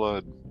covered in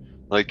blood.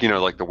 Like,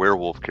 like the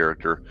werewolf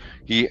character.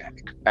 He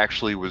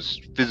actually was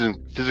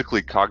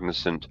physically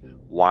cognizant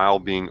while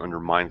being under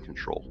mind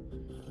control.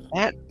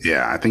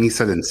 Yeah, I think he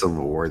said in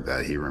Civil War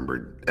that he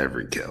remembered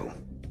every kill.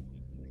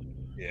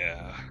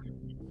 Yeah.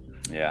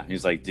 Yeah,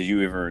 he's like, do you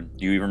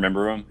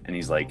remember him? And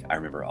he's like, I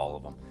remember all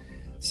of them.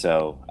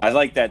 So I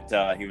like that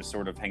he was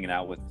sort of hanging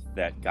out with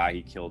that guy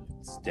he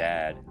killed's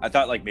dad. I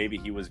thought like maybe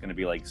he was going to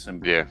be like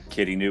some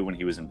kid he knew when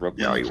he was in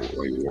Brooklyn.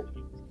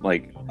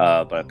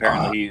 Yeah, but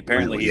apparently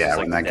he's just, like,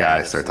 when that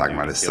guy started talking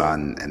about his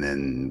son, and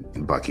then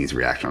Bucky's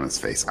reaction on his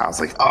face, I was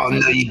like, "Oh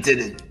no, you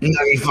didn't!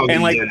 No, you fucking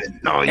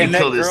didn't! No, you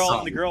killed his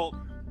son!"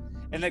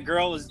 And the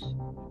girl was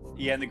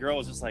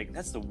just like,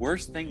 "That's the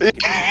worst thing that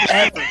could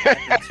ever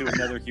happen to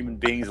another human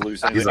being's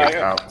hallucination." He's like,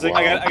 "I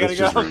gotta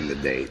go." Ruin the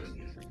date.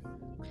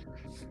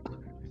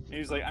 He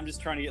was like, I'm just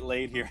trying to get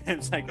laid here.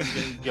 It's like I'm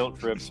getting guilt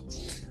tripped.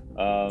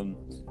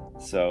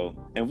 So,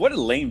 and what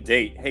a lame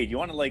date. Hey, do you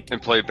want to like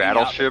and play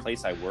Battleship? The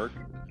place I work.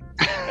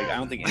 Like, I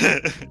don't think.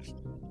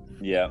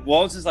 Yeah.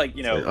 Well, it's just like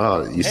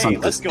hey,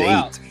 let's go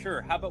out.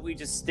 Sure. How about we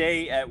just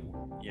stay at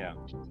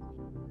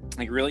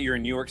like really, you're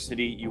in New York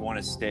City. You want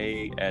to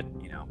stay at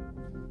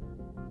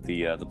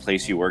the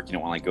place you work. You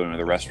don't want to like go to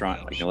another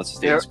restaurant. Like, let's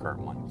stay in this current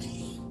one.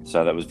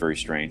 So that was very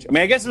strange. I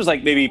mean, I guess it was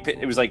like maybe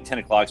it was like 10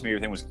 o'clock, so maybe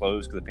everything was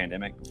closed because of the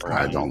pandemic.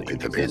 I don't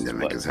think the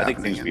pandemic is happening. I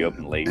think things will be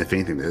open late. If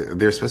anything,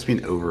 there's supposed to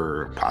be an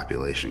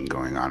overpopulation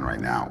going on right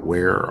now.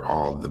 Where are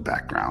all the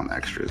background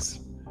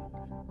extras?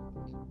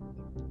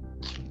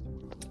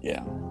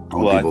 Yeah.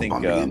 All people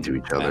bumping into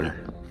each other.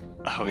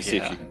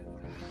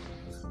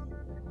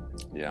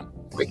 Yeah.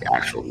 Like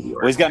actual New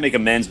York. Well, he's got to make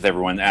amends with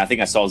everyone. I think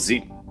I saw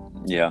Z.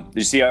 Yeah. Did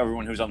you see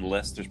everyone who's on the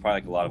list? There's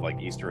probably like a lot of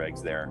like Easter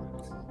eggs there.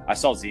 I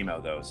saw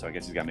Zemo though, so I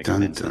guess he's got to make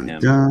amends with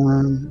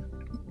him.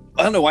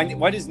 I don't know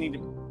why does he need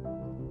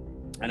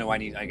to. I know I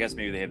guess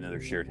maybe they have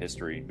another shared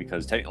history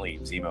because technically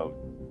Zemo,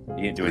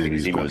 he didn't do anything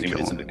to Zemo. Zemo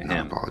did something to him. I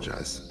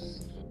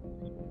apologize.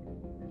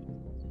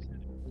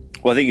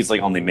 Well, I think it's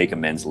like on the make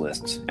amends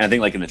list, and I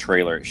think like in the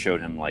trailer it showed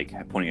him like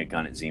pointing a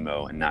gun at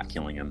Zemo and not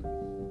killing him.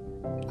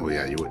 Well,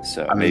 yeah, you would.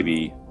 So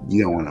maybe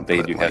you don't want to.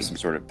 They do have some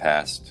sort of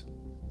past.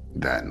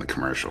 That in the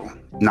commercial.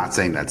 Not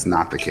saying that's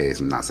not the case.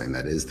 I'm not saying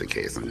that is the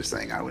case. I'm just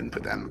saying I wouldn't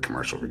put that in the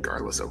commercial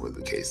regardless of what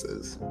the case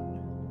is.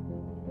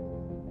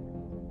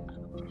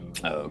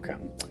 Oh, okay.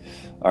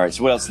 All right.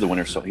 So what else is the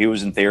Winter Soldier? He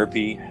was in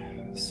therapy.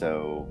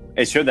 So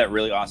it showed that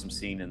really awesome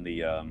scene in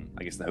the, I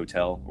guess the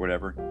hotel or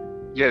whatever.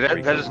 Yeah,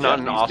 that is not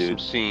an awesome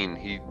scene.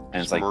 He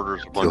just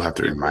murders a bunch of people. You'll have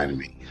to remind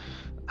me.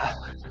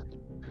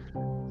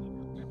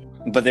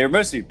 But they were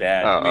mostly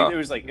bad. I mean, it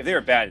was like if they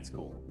were bad, it's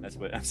cool. That's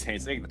what I'm saying.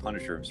 It's like the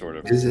Punisher, sort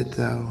of. Is it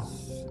though?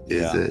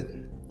 Is it?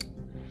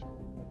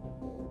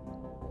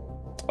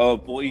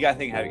 Oh well, you gotta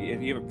think.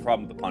 If you have a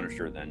problem with the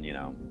Punisher, then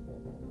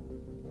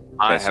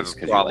I have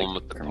a problem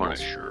with the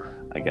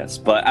Punisher, I guess.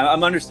 But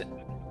I'm understanding.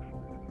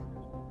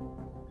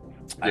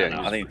 I don't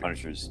know. I think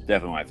Punisher's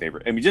definitely my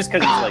favorite. I mean, just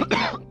because it's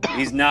like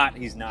he's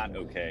not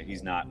okay.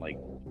 He's not a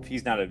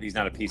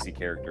PC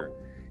character.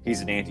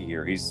 He's an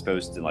anti-hero. He's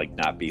supposed to like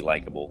not be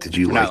likable. Did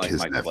you like his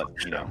Michael, but,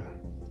 he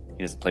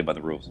doesn't play by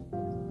the rules.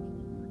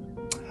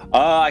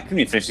 I couldn't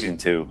even finish season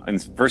 2. And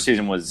the first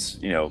season was,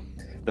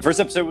 the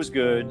first episode was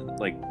good.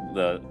 Like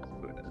the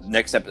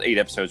next 8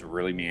 episodes were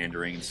really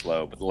meandering and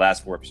slow, but the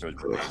last 4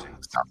 episodes were amazing.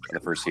 The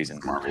first season,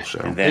 Marvel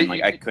show. And then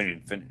I couldn't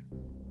even finish.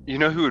 You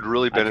know who would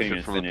really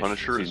benefit from the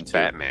Punisher is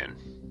Batman.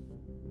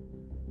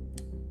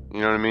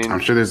 You know what I mean? I'm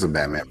sure there's a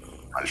Batman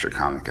Punisher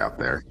comic out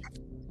there.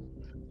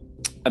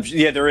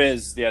 There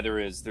is. There's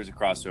a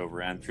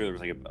crossover, and I'm sure there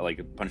was like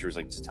a Punisher was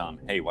like just telling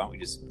him, "Hey, why don't we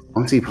just?" I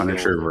want to see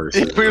Punisher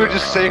versus. If we would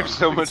just save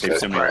so much. Save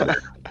so many.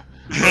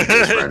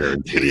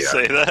 Did he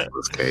say that?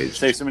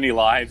 Save so many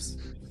lives.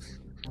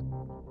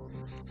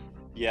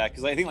 Yeah,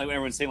 because I think like when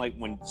everyone's saying like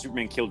when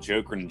Superman killed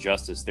Joker in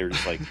Injustice, they're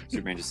just like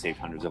Superman just saved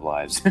hundreds of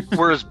lives.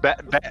 Whereas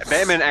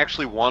Batman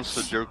actually wants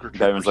the Joker to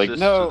persist like, no.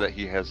 So that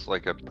he has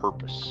like a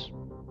purpose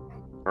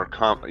or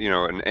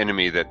an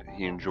enemy that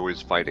he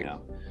enjoys fighting. Yeah.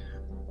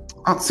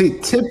 Oh, see,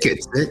 Tip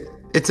gets it.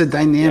 It's a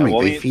dynamic.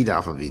 They feed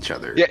off of each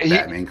other. Yeah,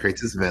 Batman creates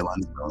his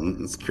villains,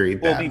 villains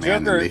create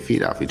Batman, and they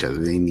feed off each other.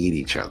 They need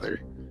each other.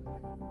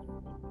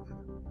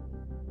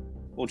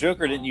 Well,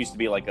 Joker didn't used to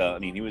be like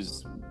he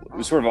was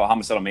sort of a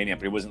homicidal maniac,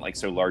 but he wasn't like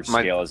so large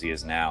scale as he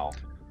is now.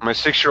 My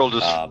 6-year-old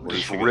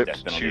just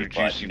ripped 2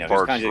 juicy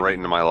parts right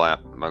into my lap,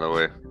 by the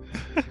way.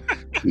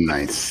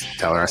 Nice.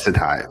 Tell her I said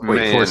hi.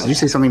 Wait, Forrest, did you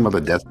say something about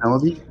the death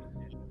penalty?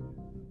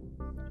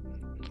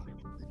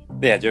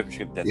 Yeah, Joker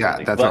should death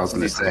penalty. Yeah, that's what I was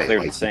going to say.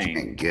 Clearly you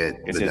can't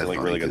get the death like penalty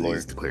really good lawyer.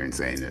 He's declared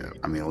insane.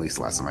 I mean, at least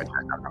last time I checked,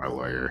 I'm not a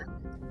lawyer.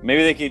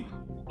 Maybe they could.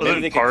 Maybe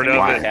they part could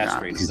of it.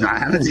 Castrate.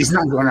 He's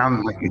not going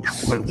out like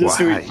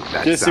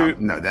why?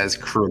 No, that's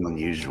cruel and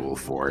unusual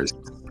for us.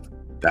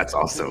 That's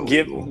also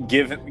illegal.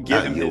 Give him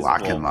you his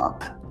lock him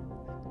up.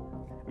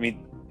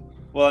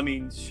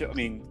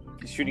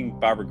 shooting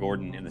Barbara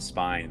Gordon in the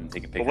spine and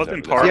taking pictures.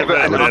 Wasn't part of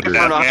it.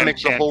 Not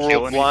makes the whole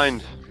world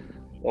blind.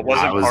 Well,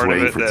 wasn't part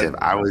of it that Tip.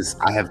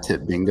 I have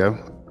Tip bingo.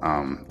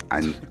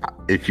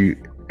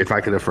 If I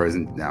could have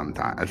frozen down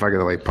time, if I could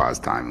have like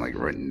paused time, like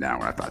written down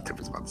what I thought Tip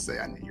was about to say,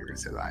 I knew you were going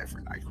to say the eye for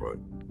an eye quote.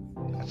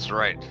 That's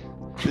right.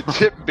 The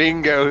Tip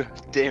bingo.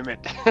 Damn it.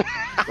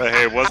 But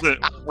hey,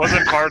 wasn't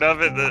part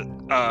of it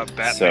that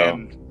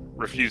Batman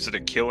refused to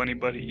kill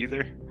anybody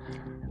either?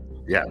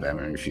 Yeah,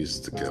 Batman refuses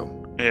to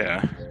kill.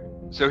 Yeah.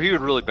 So he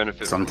would really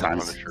benefit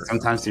sometimes. from the Punisher.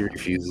 Sometimes he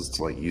refuses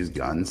to like use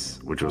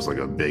guns, which was like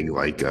a big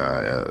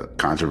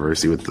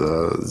controversy with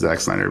the Zack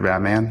Snyder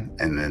Batman,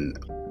 and then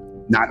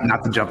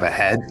not to jump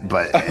ahead,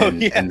 but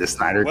in the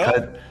Snyder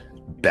cut,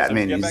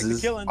 Batman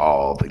uses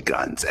all the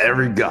guns,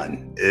 every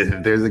gun.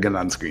 If there's a gun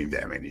on screen,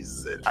 Batman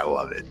uses it. I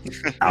love it.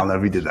 I don't know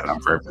if he did that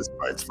on purpose,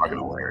 but it's fucking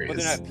hilarious. But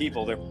they're not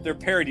people. They're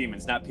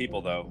parademons, not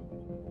people, though.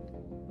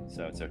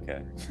 So it's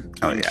okay.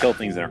 Kill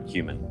things that aren't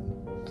human,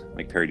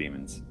 like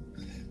parademons.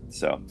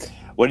 So,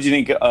 what did you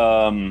think?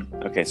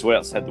 Okay, so what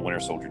else had the Winter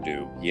Soldier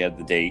do? He had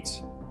the date.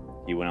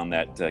 He went on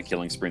that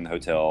killing spree in the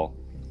hotel.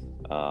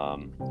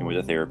 He went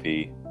to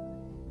therapy.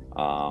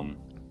 No.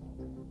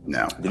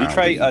 Did he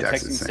try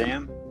texting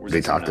Sam?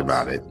 They talked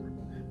about it.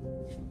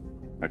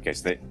 Okay,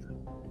 so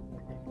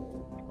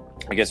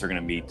I guess they're going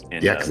to meet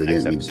in because they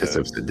didn't meet this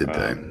episode, did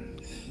they?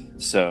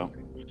 So.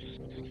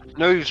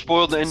 No, you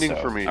spoiled the ending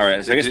for me. All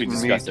right, so I guess we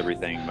discussed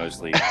everything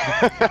mostly.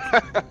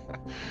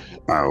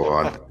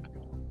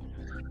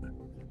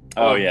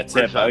 Oh yeah,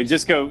 Tip.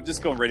 Just go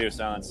on radio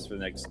silence for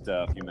the next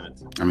few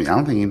minutes. I mean, I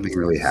don't think anything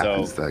really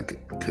happens that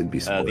could be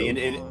spoiled.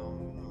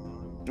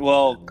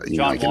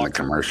 John like in the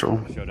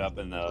commercial showed up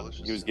and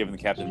he was given the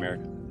Captain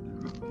America.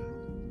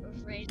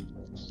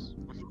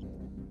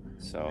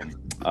 So,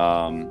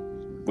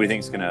 what do you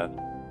think is gonna?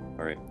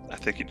 All right, I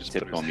think he just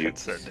Tip put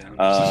his headset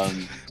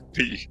down.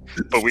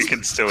 But we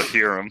can still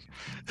hear him.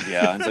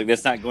 Yeah, it's like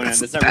that's not going.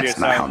 That's not radio silence. That's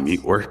not how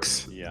mute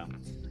works. Yeah.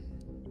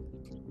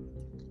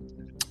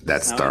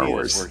 That's Star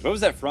Wars. What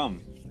was that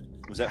from?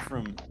 Was that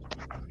from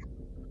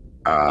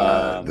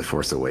The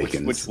Force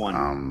Awakens? Which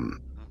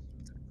one?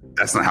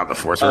 That's not how the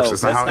Force works.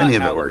 That's not how any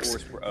of it works.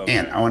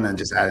 And I want to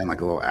just add in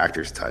like a little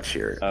actor's touch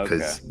here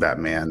because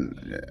Batman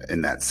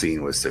in that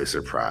scene was so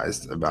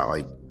surprised about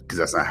because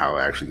that's not how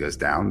it actually goes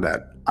down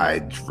that I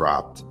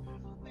dropped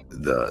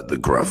the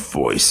gruff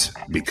voice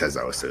because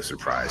I was so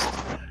surprised.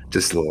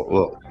 Just a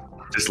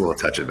little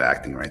touch of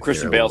acting right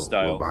Christian there. Bale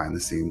style behind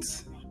the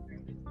scenes.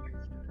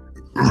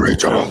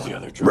 Rachel.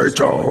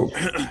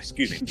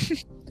 Excuse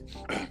me.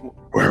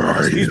 Where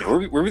are you?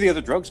 Where were the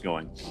other drugs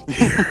going?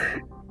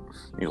 Here.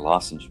 You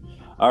lozenge.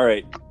 All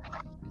right.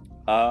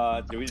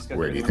 Did we discuss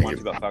anything much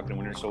about Falcon and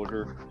Winter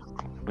Soldier?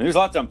 I mean, there's a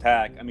lot to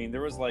unpack. I mean,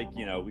 there was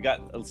we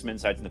got some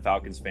insights into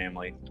Falcon's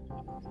family,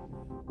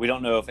 We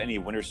don't know if any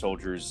Winter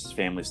Soldier's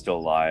family's still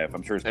alive.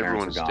 I'm sure his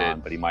parents are gone,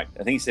 dead. but he might.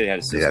 I think he said he had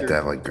a sister. You have to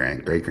have like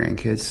great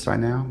grandkids by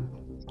now.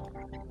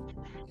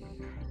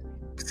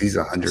 He's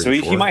 100. So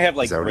he might have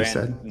like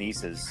grand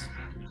nieces.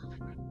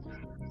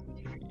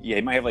 Yeah,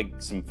 he might have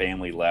like some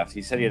family left.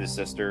 He said he had a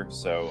sister,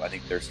 so I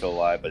think they're still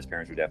alive, but his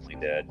parents are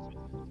definitely dead.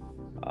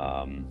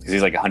 Because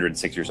he's like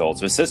 106 years old,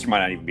 so his sister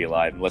might not even be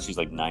alive unless she's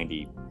like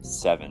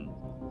 97.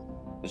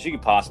 So she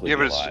could possibly. Yeah,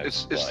 be but alive,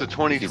 it's the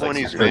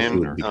 2020s, man.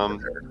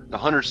 The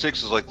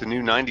 106 is like the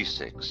new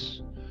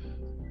 96.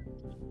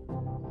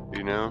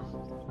 You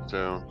know,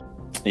 so.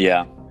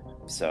 Yeah,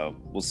 so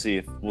we'll see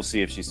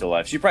if she's still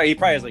alive. He probably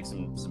has like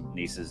some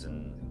nieces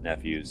and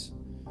nephews,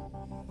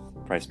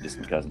 probably some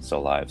distant cousins still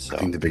alive. So I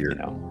think but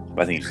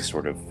I think he's just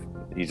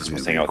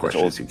wants to hang out with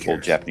this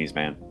old Japanese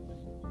man.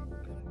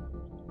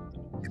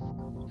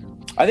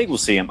 I think we'll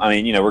see him. I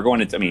mean, we're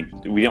going into. I mean,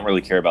 we don't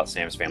really care about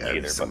Sam's family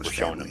either, but we're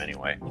showing them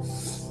anyway.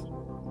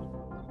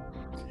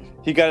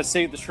 He got to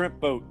save the shrimp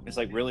boat. It's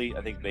like, really?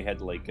 I think they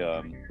had like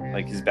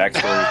his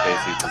backstory is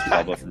basically just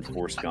Bubba from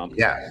Forrest Gump.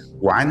 Yeah,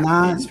 why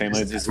not? His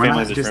family is a just shrimp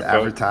advertise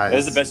boat.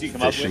 That's the best you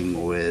come up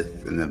fishing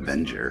with an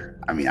Avenger.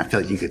 I mean, I feel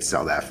like you could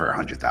sell that for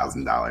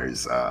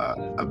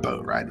 $100,000 a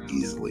boat ride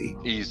easily.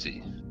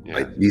 Easy. Yeah.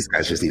 Like these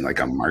guys just need like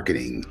a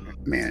marketing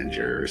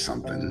manager or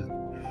something.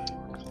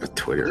 A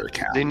Twitter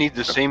account. They need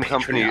the same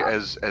company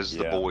as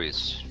the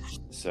boys.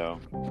 So,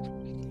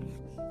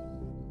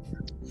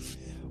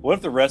 what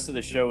if the rest of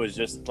the show is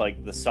just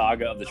like the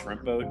saga of the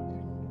shrimp boat,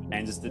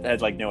 and just it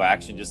had like no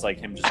action, just like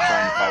him just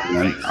trying to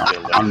fight with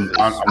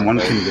on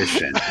one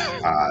condition.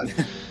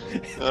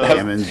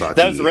 Sam and Bucky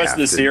that was the rest of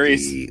the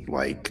series. Be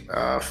like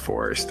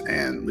Forrest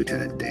and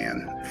Lieutenant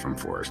Dan from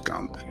Forrest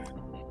Gump.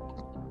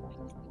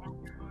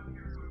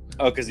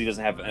 Oh, because he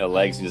doesn't have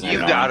legs. He doesn't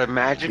have You got a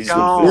magic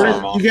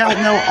arm. You got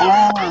no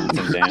arm.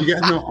 You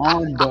got no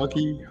arm,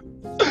 Bucky.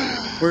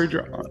 Where'd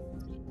your arm?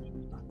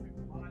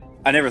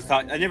 I never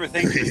think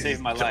he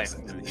saved my life.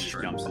 And he just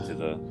jumps into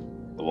the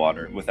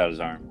water without his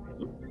arm.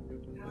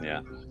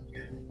 Yeah.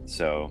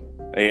 So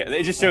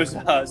it just shows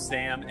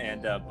Sam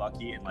and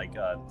Bucky in like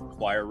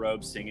choir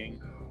robes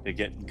singing. They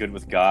get good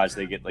with gods.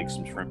 They get like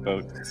some shrimp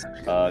boat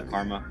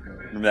karma.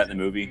 Remember that in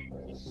the movie?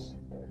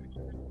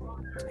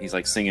 He's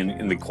like singing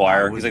in the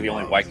choir. He's like the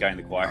only white guy in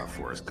the choir.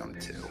 Forrest Gump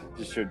 2.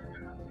 Just should.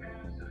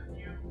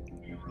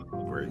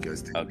 Where he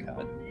goes to. Oh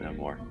God, no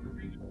more.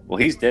 Well,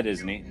 he's dead,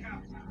 isn't he?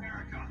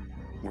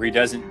 Where he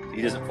doesn't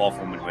fall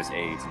from someone who has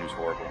AIDS and who's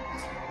horrible.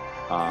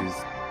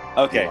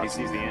 Okay, he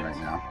sees the end right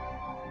now.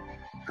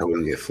 I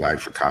wouldn't get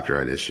flagged for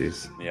copyright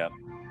issues. Yeah.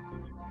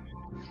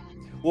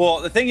 Well,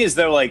 the thing is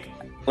though, like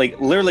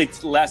literally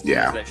the last two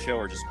minutes of that show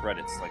are just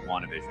credits, like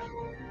WandaVision.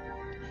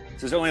 So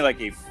there's only like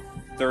a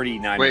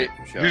 39 Wait,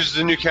 show. Who's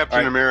the new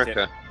Captain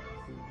America?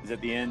 Is that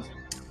the end?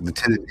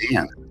 Lieutenant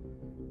Dan.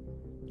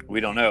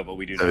 We don't know, but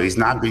we do know. So he's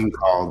not being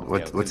called,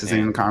 what's his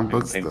name in the comic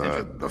books?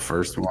 The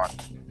first one?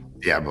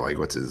 Yeah, but like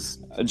what's his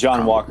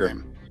John Walker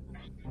name?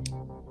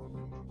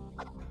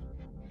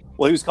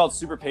 Well, he was called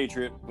Super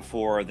Patriot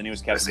before, then he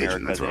was Captain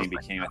America, then he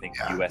became, I think,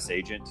 U.S.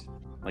 Agent,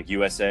 like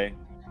USA.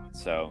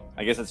 So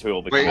I guess that's who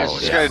he'll become. Wait,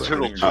 is this guy a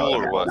total tool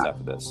or what?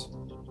 After this.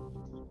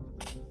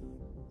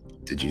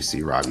 Did you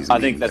see Robbie's I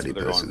think meme that's that he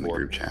what they're posted in the going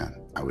group chat?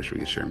 I wish we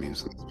could share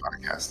memes on this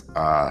podcast.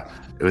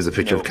 It was a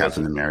picture of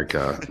Captain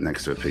America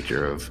next to a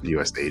picture of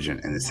U.S.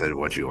 Agent, and it said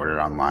what you order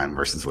online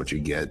versus what you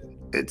get.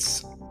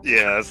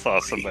 Yeah, I saw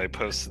somebody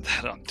posted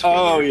that on Twitter.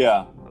 Oh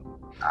yeah.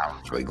 I'm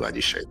really glad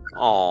you shared that.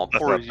 Oh,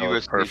 poor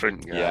U.S.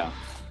 Perfect. Yeah.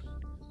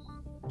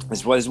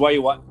 This is why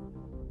you watch.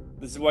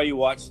 This is why you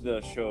watch the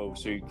show,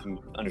 so you can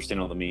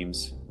understand all the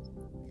memes.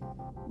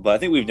 But I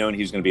think we've known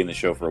he was going to be in the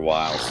show for a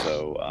while,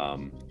 so I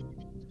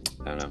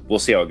don't know. We'll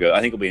see how it goes. I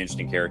think he'll be an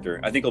interesting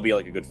character. I think he'll be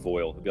like a good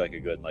foil. He'll be like a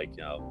good he'll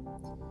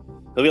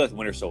be like the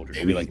Winter Soldier.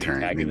 He'll be like the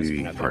antagonist,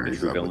 maybe not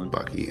partners the true up villain. with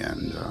Bucky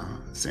and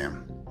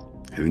Sam.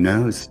 Who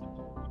knows?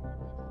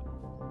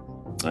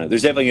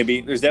 There's definitely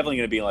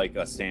gonna be like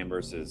a Sam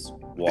versus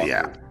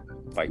Walker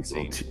fight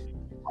scene.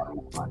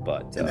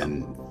 But and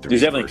then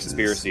there's definitely a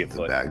conspiracy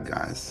afoot. The bad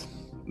guys,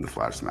 the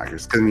Flag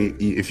Smashers. Because I mean,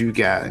 if you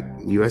got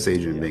U.S.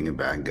 Agent being a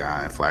bad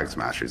guy, Flag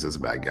Smashers is a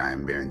bad guy,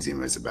 and Baron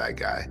Zemo is a bad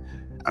guy.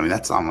 I mean,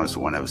 that's almost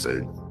one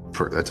episode.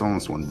 That's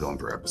almost one villain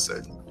per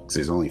episode. Because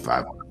there's only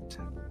 5 of them.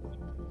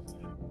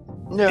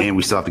 Yeah. And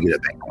we still have to get a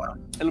bank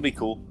one. It'll be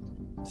cool.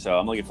 So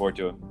I'm looking forward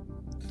to it.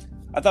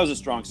 I thought it was a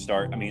strong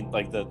start. I mean,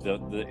 like the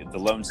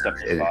lone stuff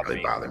didn't bother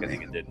me. I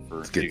think it did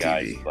for you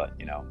guys, TV. But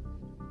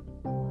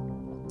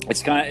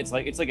it's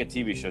like a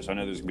TV show. So I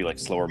know there's gonna be like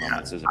slower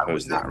moments as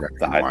opposed to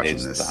the high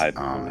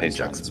pace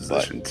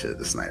juxtaposition to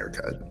the Snyder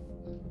cut.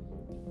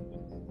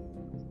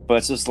 But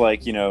it's just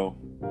like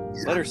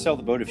let her sell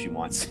the boat if she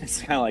wants.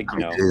 It's kind of like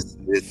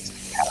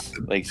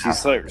like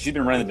she's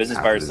been running the business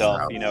by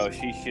herself.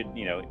 She should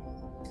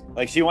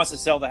like she wants to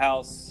sell the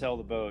house, sell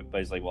the boat, but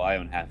he's like, well, I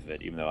own half of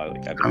it, even though I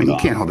mean, you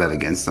can't hold that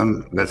against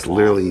them. That's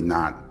literally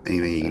not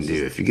anything you can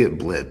do. If you get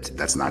blipped,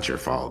 that's not your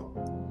fault.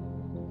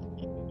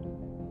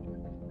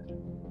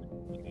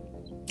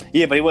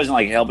 Yeah, but he wasn't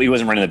like help. He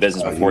wasn't running the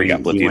business before he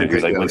got blipped either. He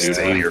was like, "Let's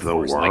save the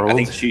world." Like, I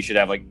think she should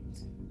have like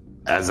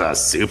as a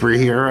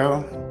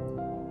superhero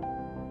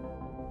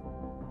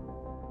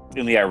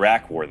in the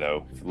Iraq War,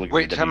 though.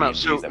 Wait, time out.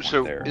 So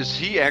is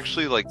he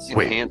actually like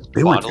enhanced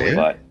bodily?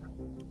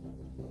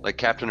 Like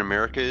Captain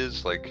America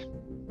is like.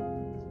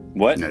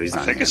 What? No, he's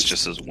not. I think it's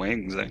just his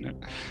wings, ain't it?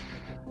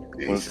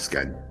 Yeah, he's just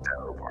got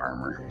dope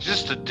armor. He's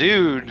just a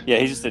dude. Yeah,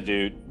 he's just a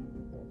dude.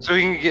 So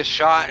he can get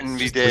shot and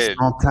be dead.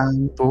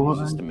 He's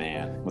just a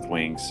man with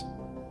wings.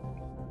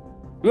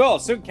 Well,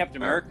 so Captain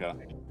America.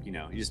 You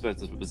know, he's supposed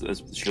to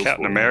shield.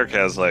 Captain America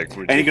has like,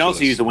 and he can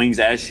also use the wings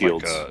as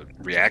shields. Like,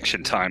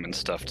 reaction time and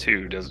stuff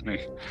too, doesn't he?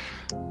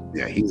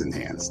 Yeah, he's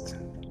enhanced.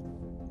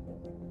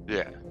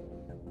 Yeah.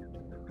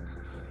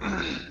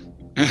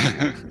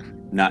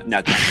 Not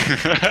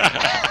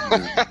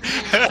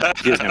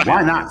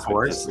Why not,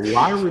 Forrest?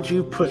 Why would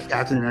you put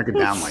Captain America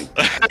down like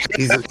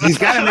that? He's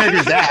got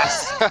America's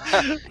ass.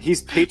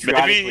 He's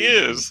patriotic. Maybe he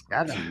is.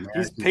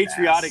 He's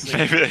patriotically.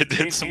 Maybe they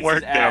did some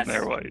work down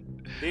there, White.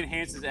 They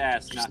enhanced his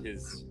ass, not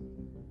his.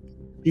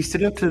 He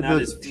stood up to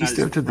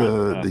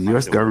the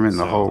U.S. government and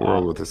the whole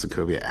world with the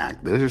Sokovia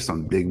Act. Those are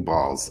some big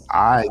balls.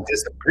 I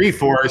disagree,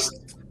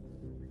 Forrest.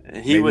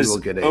 He was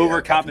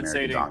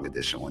overcompensating. Dog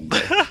edition one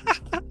day.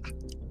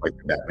 Like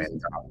the Batman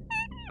dog.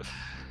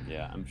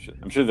 Yeah,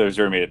 I'm sure there's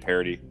already made a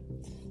parody.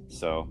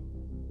 So,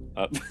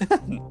 I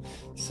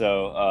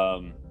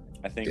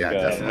think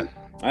definitely.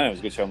 I don't know, it was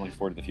a good show. I'm looking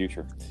forward to the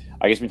future.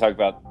 I guess we talk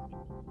about.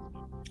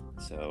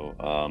 So,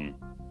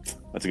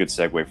 that's a good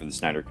segue for the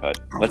Snyder Cut.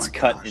 Let's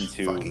cut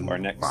into our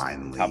next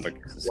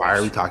topic. Why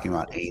are we talking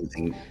about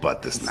anything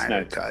but the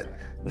Snyder Cut?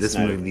 This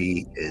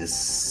movie is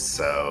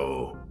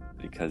so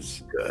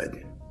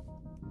good.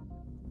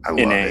 I love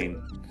it.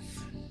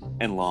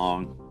 And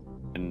long.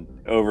 And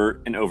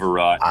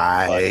overwrought.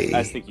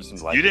 I think you should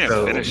like. You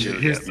didn't finish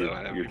it yet,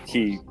 though. Your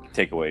key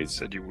takeaways.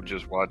 Said you would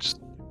just watch.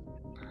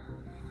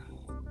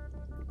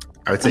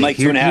 I would say I'm like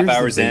 2.5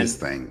 hours in.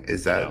 Thing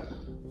is that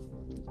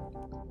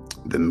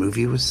the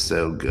movie was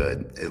so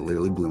good, it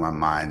literally blew my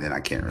mind, and I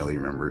can't really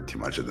remember too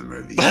much of the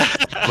movie.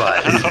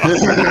 But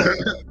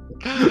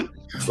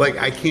like,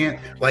 I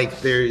can't.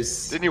 Like,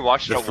 there's. Didn't you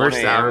watch it the at first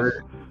 1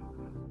 hour?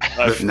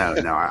 No.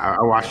 I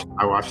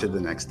watched it the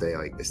next day,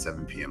 like at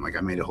 7 p.m. Like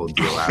I made a whole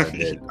deal out of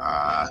it.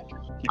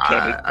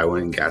 I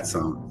went and got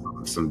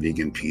some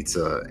vegan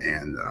pizza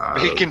and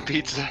vegan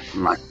pizza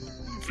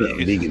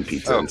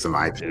and some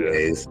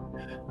IPAs.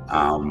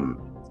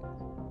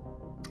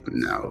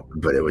 No,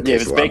 but it would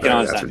taste a lot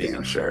better. That's for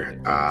damn sure.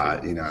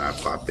 I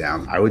plopped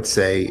down. I would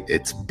say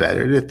it's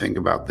better to think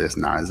about this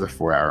not as a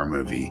 4-hour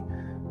movie,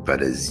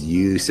 but as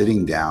you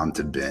sitting down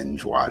to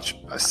binge watch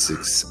a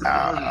 6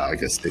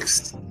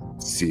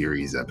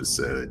 series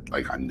episode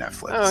like on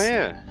Netflix. Oh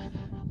yeah.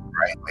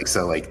 Right. Like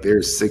so like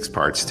there's 6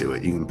 parts to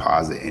it. You can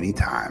pause at any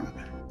time,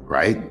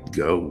 right?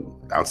 Go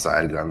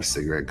outside, go have a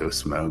cigarette, go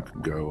smoke,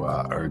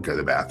 or go to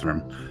the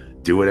bathroom.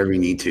 Do whatever you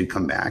need to,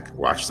 come back,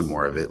 watch some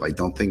more of it. Like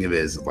don't think of it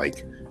as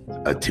like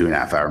a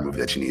 2.5 hour movie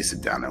that you need to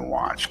sit down and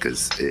watch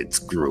because it's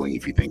grueling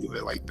if you think of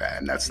it like that.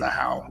 And that's not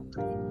how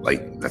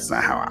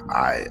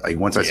I like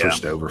once I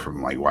switched over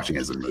from like watching it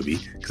as a movie,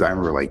 because I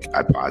remember like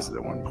I paused it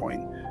at one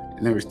point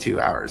and there was 2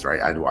 hours, right?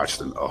 I'd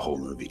watched a whole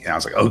movie and I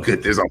was like, oh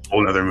good, there's a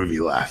whole other movie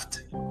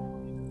left.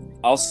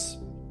 I'll say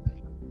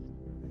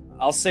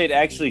it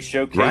actually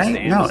showcased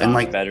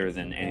Amazon better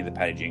than any of the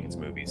Patty Jenkins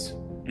movies.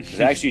 It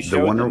actually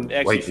showed Wonder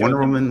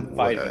Woman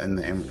and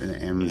the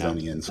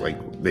Amazonians,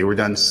 like they were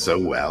done so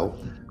well.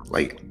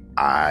 Like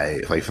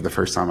I for the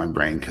first time my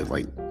brain could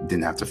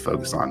didn't have to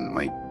focus on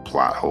like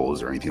plot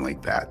holes or anything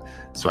like that.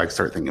 So I could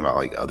start thinking about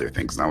like other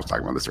things. And I was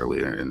talking about this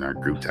earlier in our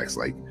group text,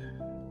 like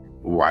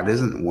why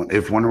doesn't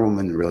if Wonder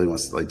Woman really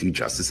wants to like do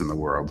justice in the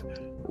world,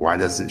 why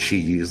doesn't she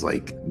use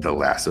like the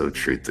lasso of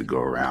truth to go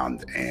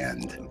around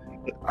and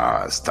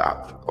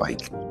stop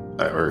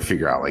or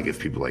figure out like if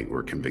people like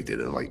were convicted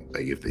of like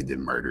if they did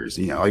murders,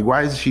 like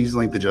why is she using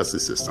like the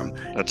justice system?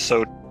 That's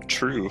so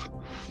true.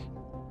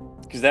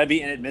 Because that'd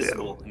be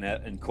inadmissible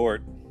in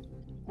court.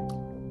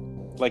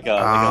 Like a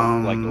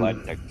lie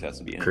detector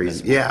test would be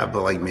crazy. Yeah,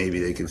 but like maybe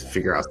they could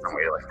figure out some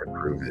way like to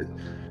prove it.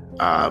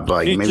 But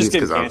like maybe it's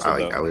because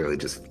I literally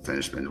just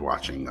finished binge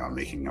watching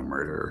Making a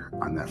Murder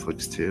on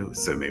Netflix too.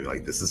 So maybe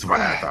like this is why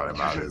I thought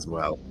about it as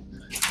well.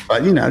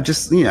 But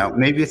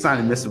maybe it's not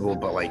admissible,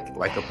 but like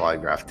a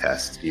polygraph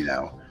test,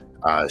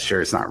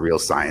 sure it's not real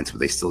science,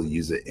 but they still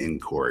use it in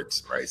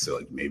courts, right? So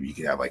like maybe you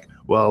could have like,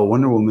 well,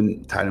 Wonder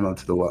Woman tied him up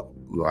to the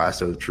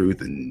lasso of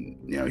truth, and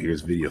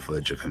here's video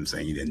footage of him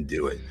saying he didn't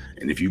do it.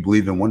 And if you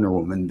believe in Wonder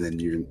Woman, then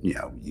you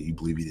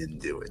believe he didn't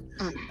do it.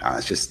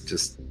 It's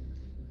just.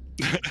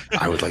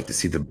 I would like to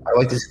see the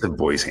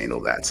boys handle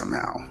that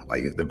somehow.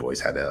 Like if the boys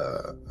had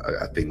a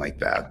thing like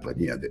that, but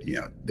they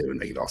would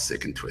make it all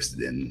sick and twisted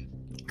and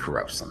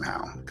corrupt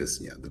somehow because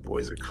the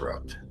boys are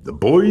corrupt. The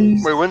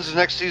boys. Wait, when's the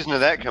next season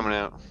of that coming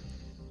out?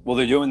 Well,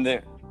 they're doing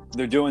their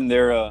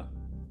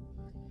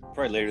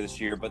probably later this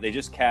year, but they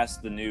just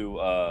cast the new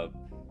for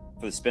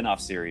the spin-off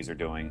series they're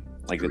doing,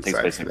 like it takes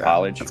place in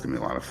college. That's gonna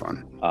be a lot of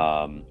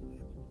fun.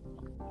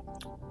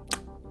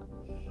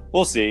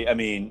 We'll see. I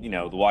mean,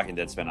 The Walking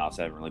Dead spinoffs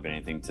haven't really been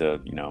anything to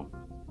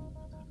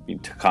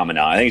to comment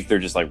on. I think they're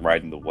just like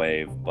riding the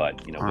wave,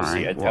 but we'll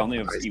see. I don't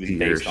think it's even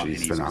based on any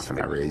spinoff, and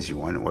I raise you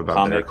one. What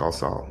about Better Call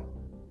Saul?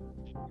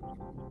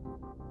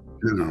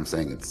 No, I'm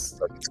saying it's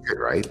good,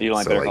 right? You don't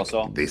like Better Call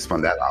Saul? They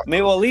spun that off.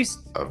 Maybe, well, at least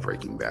of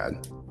Breaking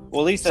Bad.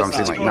 Well, at least that's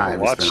not like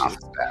spinoff is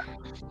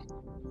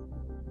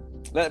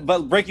bad.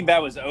 But Breaking Bad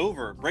was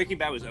over. Breaking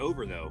Bad was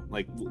over though.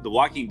 Like The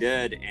Walking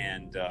Dead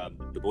and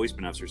the Boys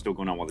spinoffs are still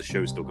going on while the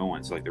show's still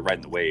going. So like they're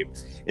riding the wave.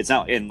 It's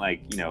not in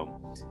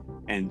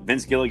and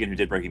Vince Gilligan, who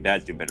did Breaking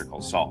Bad, is doing Better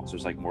Call Saul. So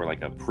it's like more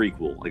like a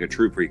prequel, like a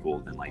true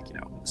prequel than a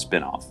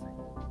spinoff.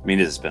 I mean,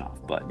 it is a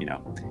spinoff, but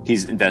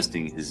he's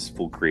investing his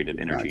full creative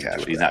energy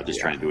into it. He's not just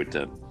trying to do it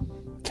to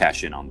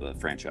cash in on the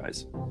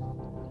franchise.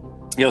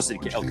 He also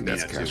did El Camino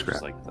too, which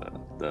is like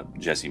the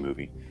Jesse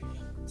movie.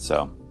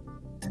 So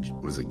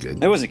was it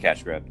good? It wasn't a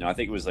cash grab. No, I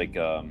think it was like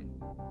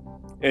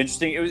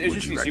interesting. It was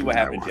interesting to see what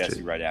happened to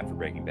Jesse right after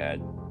Breaking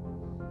Bad.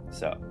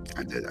 So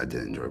I did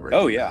enjoy Breaking Bad.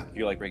 Oh yeah,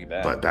 you like Breaking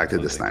Bad. But back to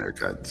the Snyder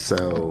cut.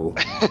 So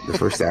the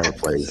first hour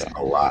plays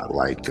a lot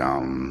like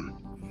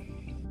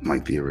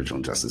the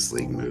original Justice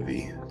League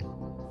movie.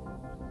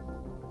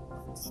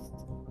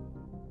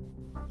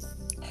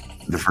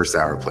 The first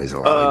hour plays a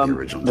lot like the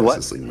original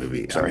Justice League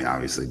movie. Sorry. I mean,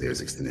 obviously there's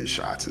extended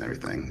shots and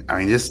everything. I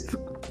mean,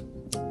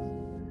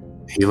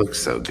 he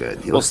looks so good.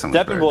 He looks so much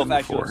better than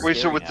before. Wait,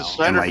 so with the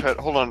Snyder cut,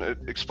 hold on,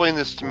 explain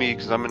this to me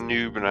because I'm a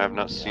noob and I have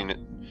not seen it.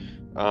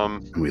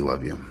 We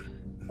love you.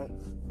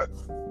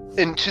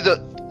 And to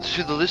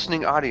the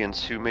listening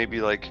audience who may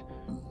be like,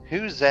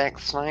 who's Zack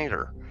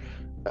Snyder?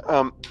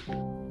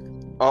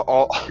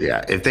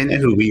 Yeah, if they know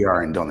who we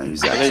are and don't know who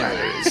Zack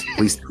Snyder is,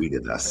 please tweet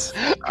at us.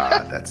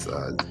 That's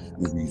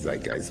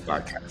Zack Guy's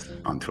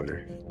podcast on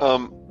Twitter.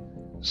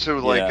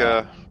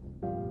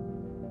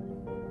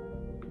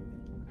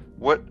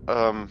 What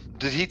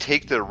did he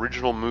take the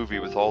original movie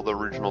with all the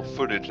original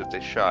footage that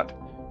they shot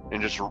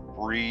and just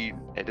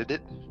re-edit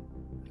it?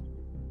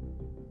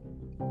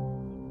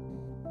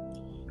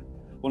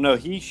 Well, no,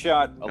 he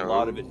shot a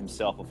lot of it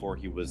himself before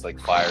he was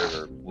fired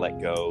or let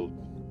go.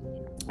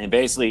 And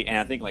basically, and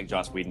I think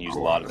Joss Whedon used a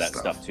lot of that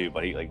stuff too,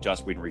 but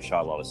Joss Whedon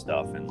reshot a lot of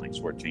stuff and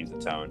sort of changed the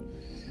tone.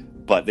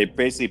 But they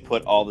basically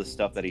put all the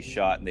stuff that he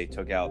shot and they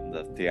took out in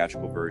the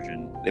theatrical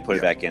version. They put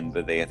it back in,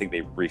 but I think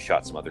they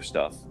reshot some other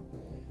stuff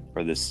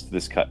for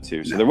this cut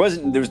too. So there was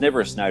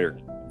never a Snyder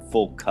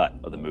full cut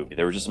of the movie.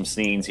 There were just some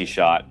scenes he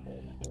shot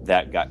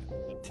that got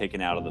taken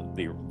out of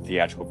the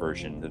theatrical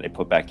version that they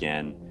put back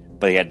in.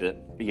 But he had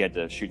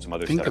to shoot some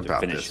other stuff to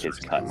finish his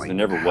cuts. There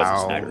never was a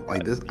Snyder cut.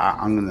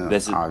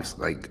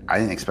 I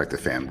didn't expect to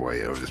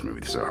fanboy over this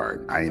movie so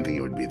hard. I didn't think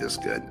it would be this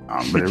good,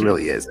 but it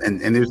really is. And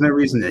there's no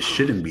reason it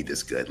shouldn't be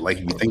this good. If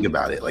you think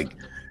about it,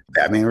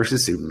 Batman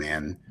versus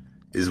Superman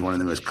is one of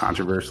the most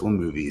controversial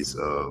movies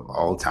of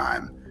all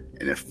time,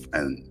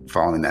 and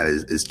following that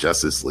is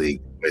Justice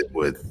League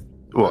with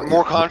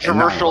more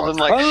controversial than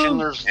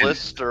Schindler's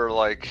List or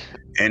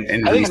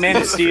And I think Man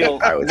of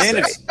Steel.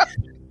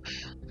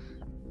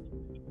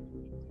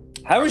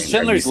 How is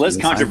Schindler's List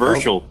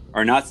controversial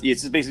or not?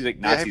 It's just basically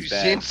Nazis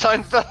bad. Have you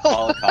seen Seinfeld?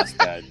 Holocaust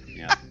bad.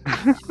 Yeah.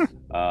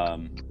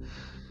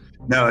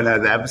 No,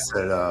 the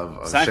episode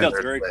of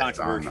Seinfeld's very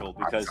controversial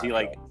because he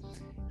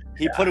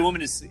put a woman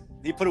to sleep.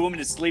 He put a woman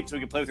to sleep so he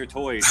could play with her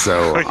toys.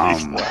 So he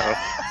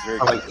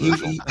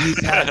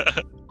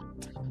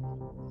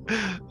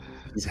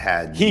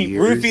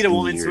roofied a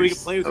woman so he could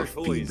play with her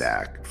toys.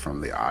 Feedback from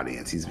the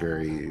audience. He's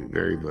very,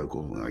 very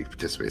vocal.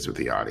 Participates with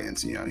the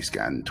audience. He's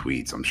gotten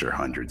tweets, I'm sure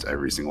hundreds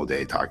every single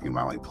day, talking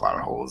about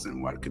plot holes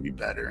and what could be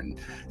better. And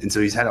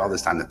so he's had all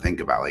this time to think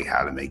about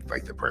how to make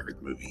the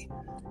perfect movie.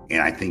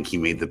 And I think he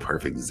made the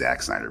perfect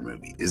Zack Snyder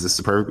movie. Is this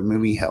the perfect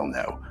movie? Hell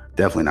no.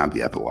 Definitely not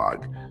the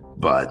epilogue.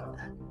 But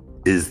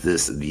is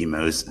this the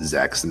most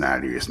Zack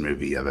Snyderiest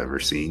movie I've ever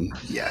seen?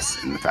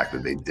 Yes. And the fact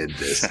that they did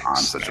this on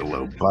such a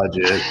low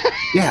budget.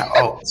 Yeah.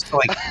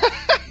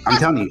 I'm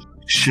telling you,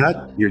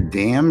 shut your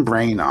damn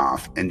brain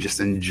off and just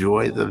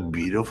enjoy the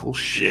beautiful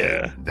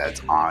shit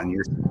that's on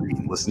your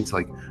screen. Listen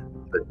to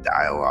the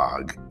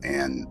dialogue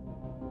and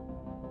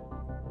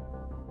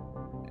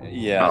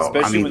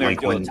especially when they're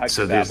doing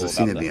so there's a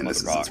scene at the end.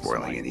 This isn't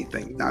spoiling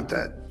anything. Not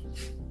that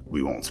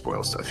we won't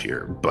spoil stuff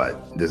here,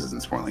 but this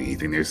isn't spoiling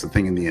anything. There's the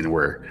thing in the end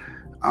where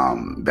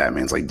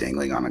Batman's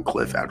dangling on a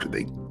cliff after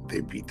they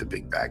beat the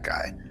big bad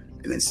guy,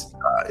 and it's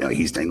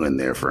he's dangling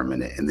there for a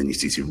minute, and then you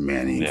see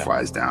Superman and he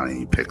flies down and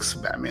he picks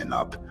Batman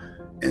up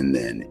and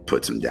then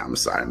puts him down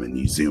beside him, and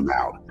you zoom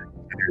out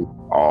and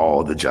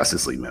all the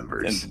Justice League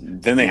members,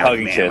 and then they hug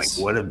and kiss.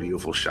 What a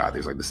beautiful shot.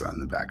 There's the sun in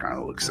the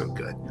background. It looks so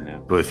good.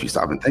 But if you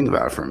stop and think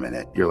about it for a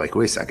minute, you're wait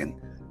a second,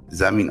 does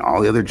that mean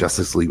all the other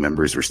Justice League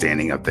members were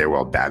standing up there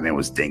while Batman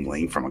was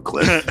dangling from a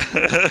cliff?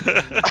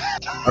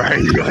 Right?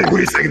 You're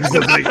wait a second, this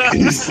doesn't make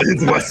any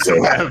sense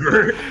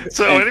whatsoever.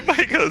 So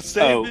anybody go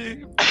save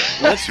me?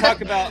 Let's talk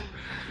about...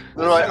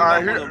 They're all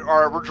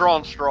right, we're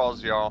drawing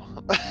straws, y'all.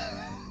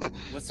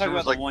 Let's talk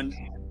about the one...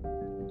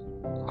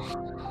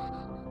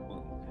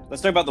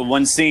 let's talk about the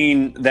one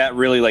scene that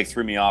really like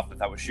threw me off.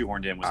 That was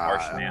shoehorned in was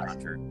Martian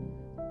Manhunter.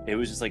 It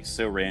was just like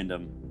so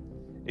random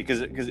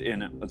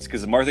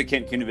because Martha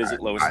Kent came to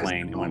visit Lois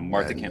Lane, and when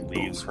Martha Kent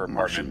leaves her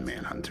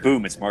apartment,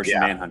 boom, it's Martian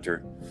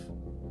Manhunter.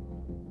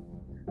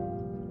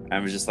 I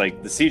was just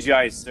like, the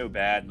CGI is so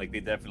bad. Like, they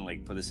definitely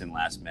put this in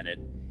last minute,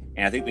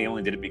 and I think they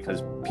only did it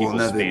because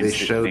they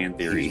showed fan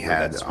theories he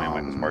had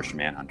Martian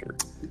Manhunter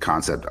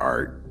concept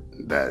art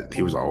that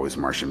he was always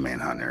Martian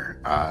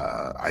Manhunter.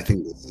 I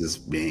think this is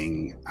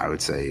being, I would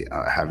say,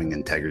 having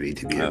integrity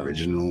to the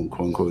original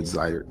quote unquote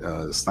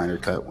Snyder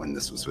cut when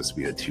this was supposed to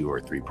be a 2 or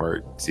 3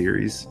 part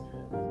series.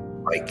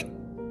 Like,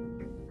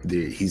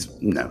 he's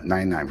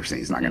 99%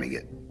 he's not going to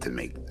get to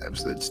make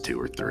episodes 2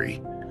 or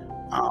 3.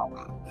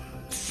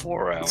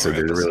 4 hours. So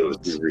there really was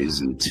no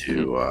reason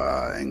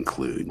to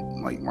include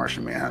like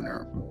Martian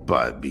Manhunter,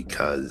 but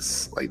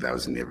because like that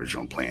was in the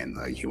original plan,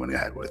 like he went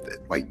ahead with it.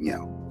 Like, you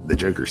know, the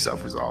Joker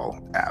stuff was all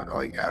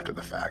after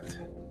the fact.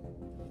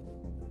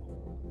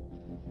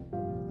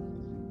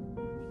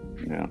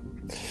 Yeah.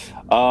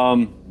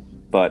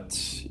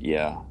 But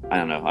yeah, I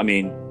don't know. I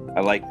mean, I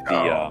like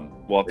the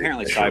well,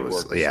 apparently Cyborg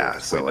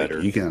was so like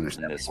you can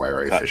understand why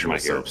Ray Fisher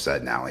was so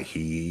upset now. Like,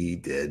 he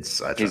did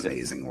such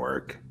amazing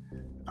work.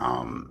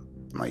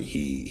 Like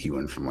he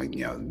went from like,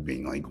 you know,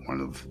 being like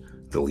one of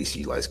the least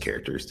utilized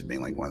characters to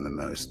being like one of the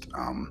most.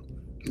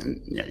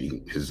 And yeah,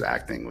 his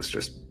acting was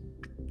just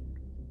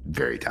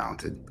very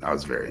talented. I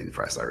was very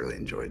impressed. I really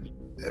enjoyed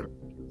it.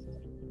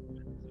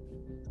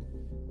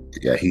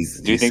 Yeah,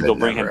 do you think they'll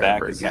bring him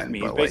back? Again, I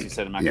mean, he basically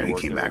said I'm not going to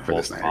work. He came back for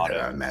the Snyder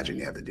cut. I imagine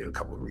you have to do a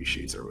couple of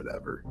reshoots or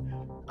whatever.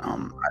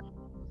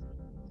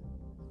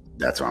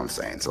 That's what I'm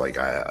saying. So like,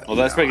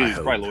 that's because he's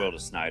probably loyal to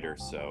Snyder.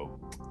 So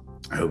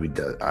I hope he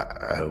does.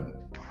 I hope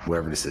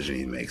whatever decision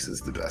he makes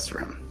is the best for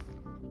him.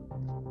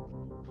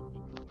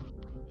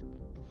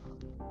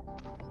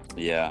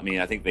 Yeah, I mean,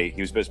 I think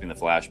he was supposed to be in the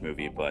Flash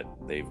movie, but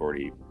they've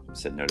already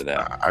said no to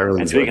that. I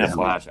really. And speaking of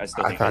Flash, I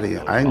still think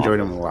I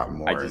enjoyed him a lot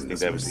more. I just think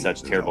that was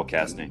such terrible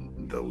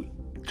casting. The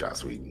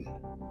Joss Whedon.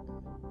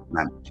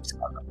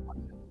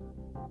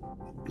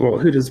 Well,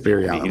 who does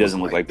Barry Allen? He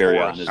doesn't look like Barry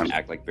Allen. Doesn't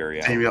act like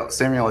Barry Allen.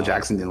 Samuel L.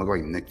 Jackson didn't look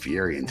like Nick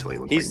Fury until he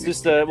looked. He's like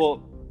just Nick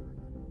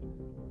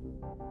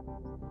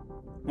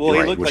Well,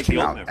 he looked like came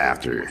the out Ultimate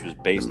after which was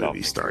based the off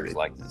movie started.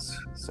 Likeness.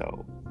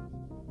 So.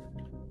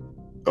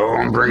 Oh,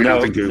 I'm bringing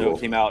out the Google. No, it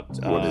came out with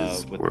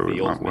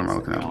the Ultimate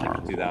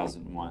in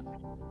 2001.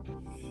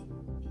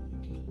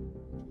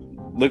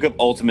 Look up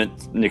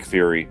Ultimate Nick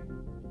Fury.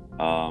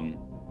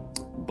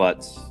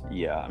 But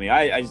yeah, I mean,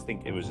 I just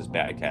think it was just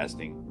bad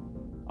casting.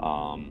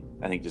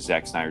 I think just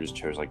Zack Snyder just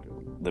chose like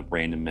the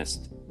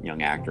randomest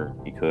young actor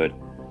he could.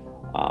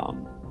 But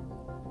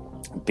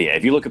yeah,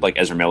 if you look at like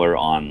Ezra Miller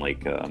on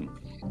like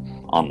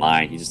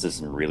online, he just does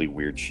some really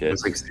weird shit.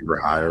 It's like super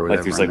high or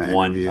whatever. Like there's like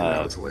one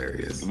that was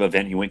hilarious.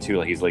 event he went to,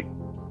 like he's like,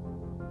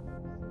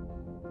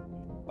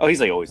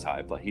 he's like always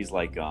high, but he's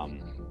like,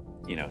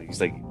 you know, he's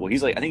like, I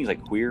think he's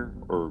like queer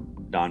or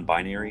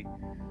non-binary.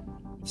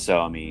 So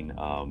I mean,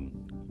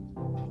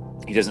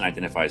 he doesn't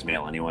identify as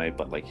male anyway,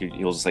 but like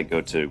he'll just like go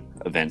to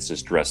events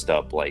just dressed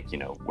up, like, you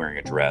know, wearing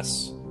a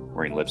dress,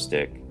 wearing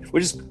lipstick,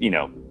 which is, you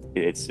know,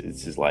 it's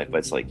his life, but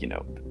it's like, you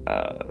know,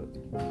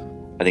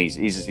 I think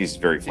he's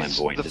very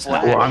flamboyant.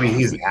 Well, I mean,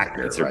 he's an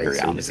actor, right? So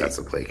he just has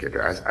to play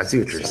character. I see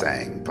what you're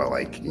saying, but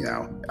like, you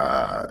know,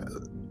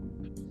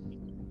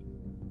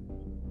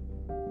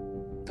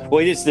 well,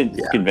 he just didn't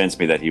convince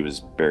me that he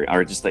was very,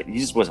 or just like he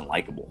just wasn't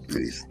likable.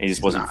 He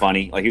just wasn't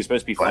funny. Like he was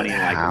supposed to be funny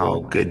and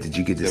likable. How good did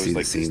you get to see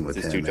the scene with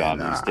him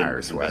and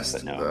Iris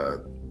West?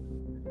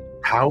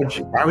 How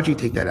would you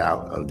take that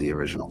out of the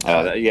original?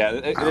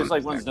 There's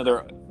like one's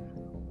another.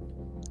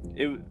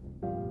 It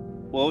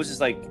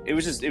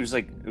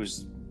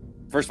was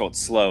first of all,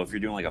 it's slow. If you're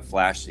doing like a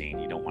Flash scene,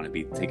 you don't want to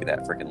be taking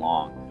that freaking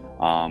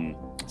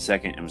long.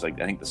 Second, it was like,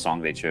 I think the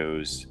song they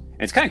chose,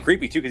 and it's kind of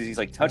creepy too, because he's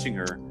like touching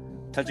her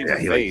face.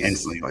 He like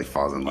instantly like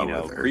falls in love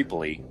with her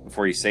creepily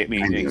before he say. I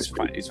mean, he's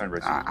fine.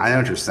 I know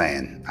what you're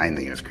saying. I didn't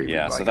think it was creepy.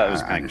 Yeah, so that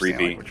was kind of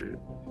creepy.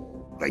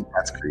 Like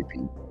that's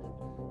creepy.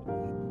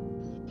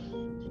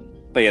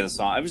 But yeah, the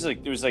song, it was like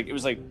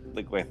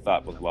what I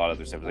thought with a lot of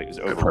other stuff. It was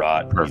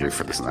overwrought. Perfect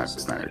for the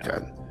Snyder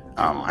cut.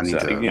 I need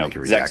to make a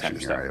reaction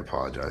here. I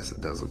apologize.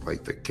 It does look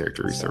like the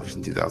character resurfaced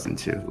in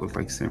 2002. It looked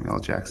like Samuel L.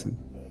 Jackson.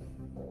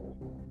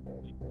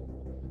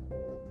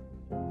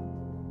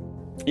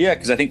 Yeah,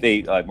 because I think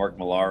they Mark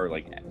Millar,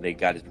 like they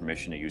got his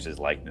permission to use his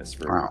likeness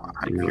for. Wow,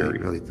 I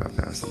really thought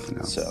that was something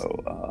else.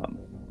 So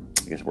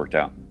I guess it worked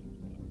out.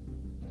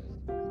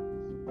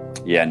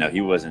 Yeah, no,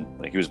 he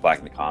wasn't like he was black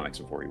in the comics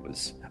before he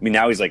was. I mean,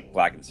 now he's like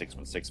black in the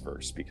 616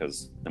 verse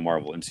because the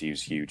Marvel MCU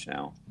is huge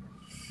now.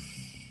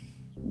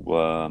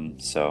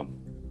 So,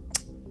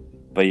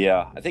 but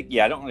yeah, I think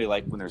I don't really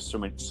like when there's so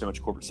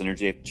much corporate synergy.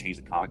 They have to change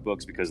the comic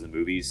books because of the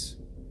movies.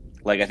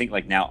 Like I think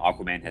like now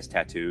Aquaman has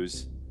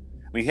tattoos.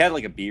 mean, he had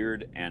like a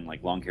beard and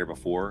like long hair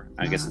before.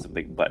 I guess it's a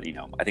big, but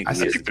I think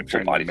he has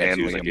full body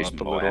tattoos like Jason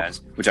Momoa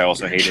has, which I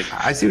also hated.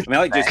 I see. I mean, I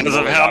like Jason because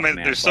of Momoa how Aquaman,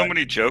 many. There's so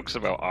many jokes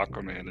about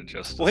Aquaman and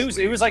Justice. Well,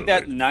 he was like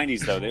that in the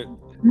 '90s though.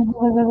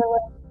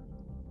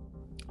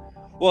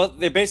 Well,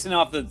 they're basing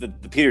off the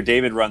Peter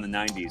David run in the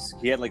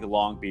 '90s. He had like a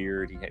long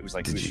beard. He was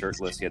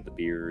shirtless. He had the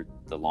beard,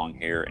 the long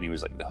hair, and he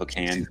was like the hook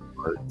hand.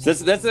 So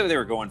that's what they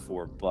were going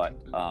for. But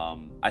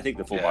I think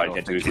the full body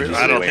tattoos.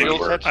 I don't think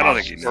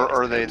he knows. Or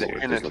are they the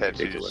henna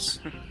tattoos?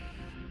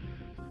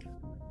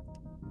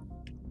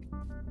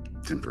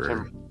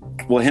 Temporary.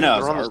 Well, henna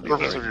are on the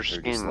surface of your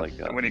skin. Like,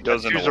 when he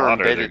goes in the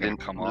water, they're going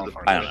to come off.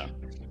 I don't know.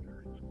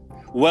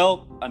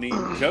 Well, I mean,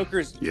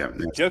 Joker's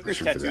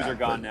tattoos are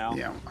gone now.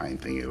 Yeah, I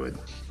didn't think it would.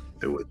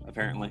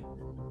 Apparently.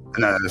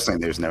 No, I'm just saying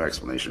there's no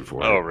explanation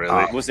for it. Oh,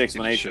 really? What's the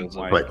explanation?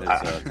 Why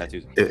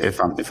tattoos? If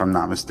I'm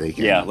not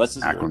mistaken, let's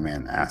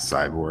Aquaman asked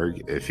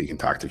Cyborg if he can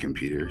talk to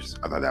computers.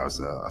 I thought that was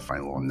a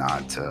funny little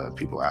nod to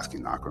people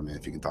asking Aquaman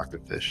if he can talk to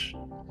fish.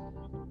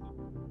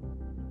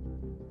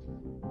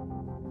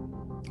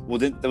 Well,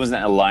 wasn't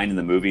that a line in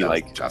the movie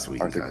like Joss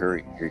Whedon Arthur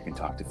Curry? Here you can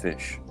talk to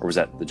fish, or was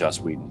that the Joss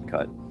Whedon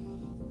cut?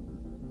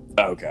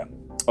 Oh, okay.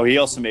 Oh, he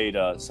also made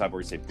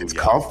Cyborg say "Booyah." It's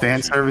called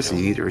fan service, and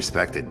you need to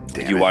respect it.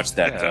 Damn you it. watched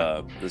that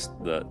the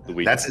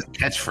week. That's his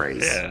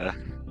catchphrase. Yeah.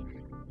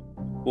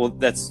 Well,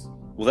 that's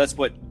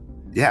what.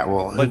 Yeah,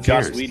 well, but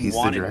Joss Whedon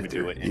wanted him to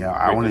do it.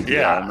 I want to do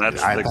that. And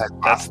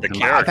that's the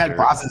character. I've had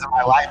bosses in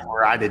my life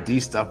where I had to do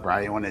stuff where I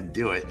didn't want to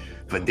do it.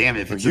 But damn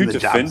it, if it's in the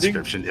job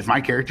description, if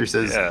my character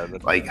says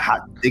like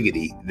hot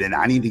diggity, then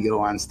I need to go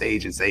on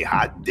stage and say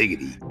hot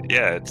diggity.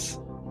 Yeah, it's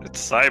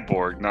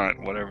Cyborg, not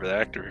whatever the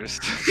actor is.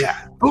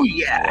 Yeah. Oh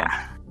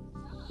yeah.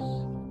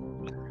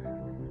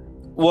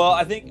 Well,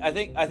 I think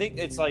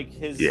it's like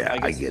his. Yeah,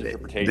 I get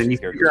it. Then you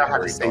figure out how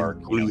to say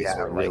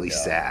 "booyah" really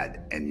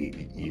sad, and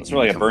you it's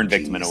really like a burn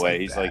victim in a way.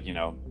 He's like,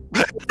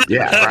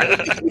 yeah,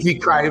 right. He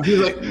cried and be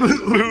like,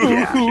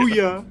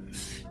 "Booyah,"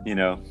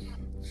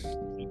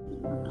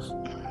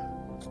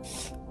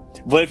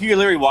 But if you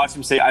literally watch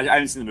him say, I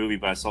haven't seen the movie,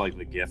 but I saw like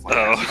the GIF.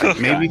 Like,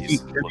 maybe he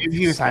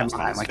was hiding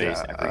behind like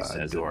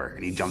a door,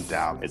 and he jumped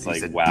out. It's and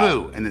like, said, wow.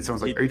 Boo! And then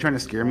someone's like, "Are you trying to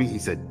scare me?" He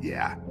said,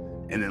 "Yeah."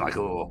 And then like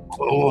a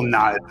little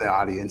nod at the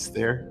audience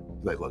there.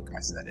 Like, look, I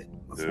said it.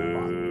 Let's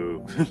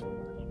move on.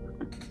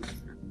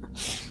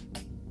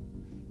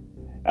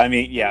 I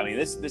mean,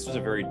 this was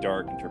a very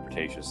dark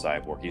interpretation of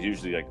Cyborg. He's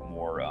usually like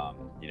more, I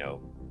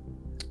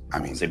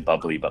wouldn't say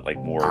bubbly, but like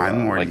more,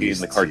 like in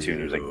the cartoon,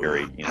 he was like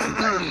very,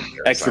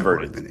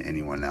 extroverted than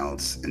anyone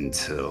else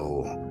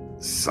until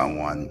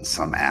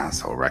some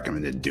asshole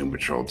recommended Doom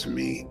Patrol to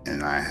me,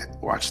 and I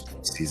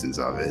watched seasons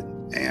of it,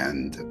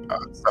 and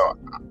so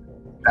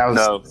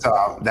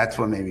that's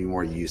what made me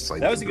more used to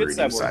like that was a good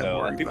cyborg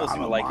though, and people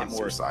seem to like it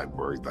more.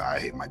 Cyborg, the I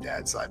hate my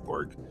dad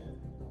cyborg.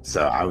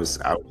 So I was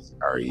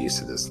already used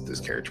to this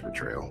character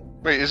portrayal.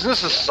 Wait, isn't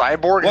this a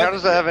cyborg? How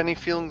does that have any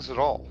feelings at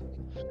all?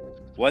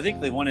 Well, I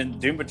think they wanted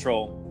Doom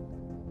Patrol.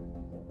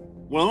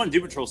 Well, the one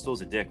Doom Patrol still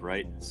is a dick,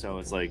 right? So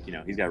it's like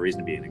he's got a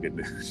reason to be in a good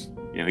mood.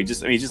 He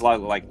just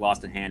like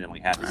lost a hand and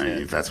like half his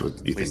head. If that's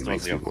what you think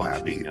makes people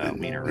happy, then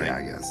wiener, right? Yeah,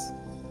 I guess.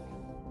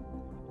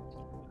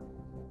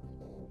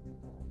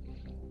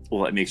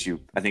 Well, it makes you.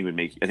 I think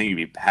you'd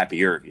be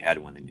happier if you had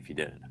one than if you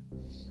didn't.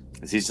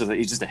 He's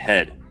just a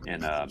head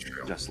in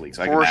Justice League.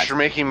 So Forrest, you're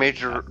making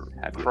Major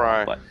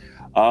cry.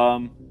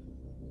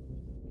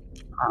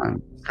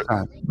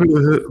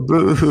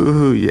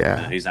 Boo-hoo, yeah.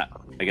 No, he's not.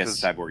 I guess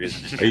Cyborg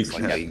isn't. Are you,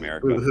 like Captain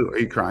America. Boo-hoo, are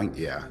you crying?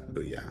 Yeah.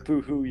 Boo-yeah.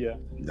 Boo-hoo, yeah.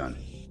 Done.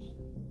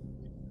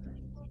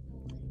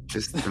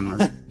 Just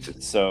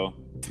so.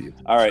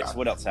 All right. So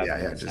what else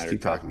happened? Yeah. Just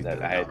keep talking.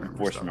 That I had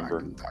forced to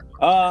remember.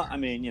 I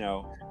mean,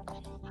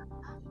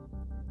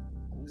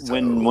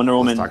 when Wonder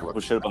Woman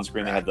showed up on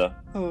screen, they had the.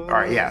 All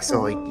right. Yeah.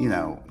 So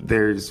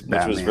there's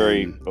Batman. Which was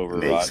very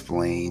overwrought. They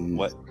explain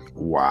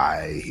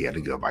why he had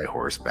to go by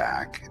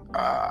horseback.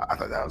 I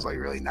thought that was like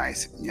really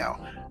nice.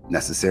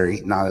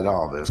 Necessary, not at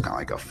all. But it was kind of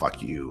like a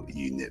fuck you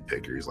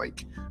nitpickers.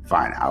 Like,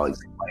 fine, I'll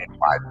explain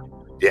why.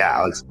 Yeah,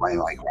 I'll explain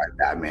like why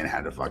Batman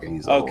had to fucking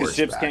use. Because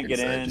ships can't get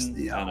in. Just,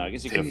 I don't know. I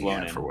guess you could have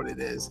flown in for what it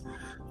is.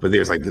 But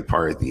there's like the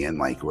part at the end,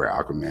 like where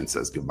Aquaman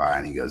says goodbye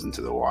and he goes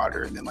into the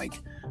water, and then like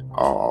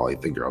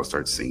the girl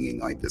starts singing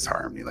like this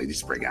harmony, like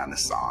just break out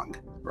this song,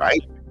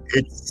 right?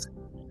 It's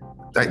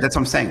that's what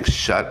I'm saying.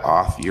 Shut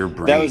off your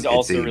brain. That was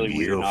also it's a really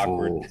beautiful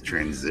weird and awkward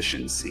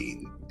transition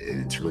scene.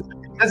 It's really,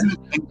 it doesn't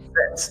make any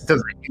sense. It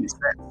doesn't make any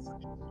sense.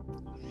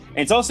 And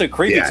it's also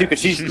creepy too, because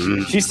she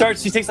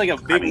takes like a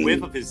big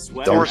whiff of his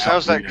sweat.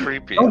 How's that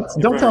creepy?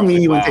 Don't tell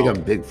me you would take a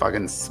big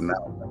fucking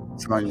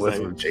smelling whiff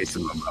of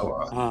Jason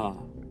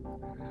Momoa.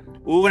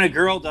 Well, when a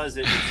girl does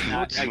it, it's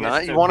not. It's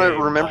not. You want to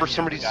remember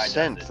somebody's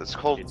scent. That's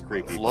called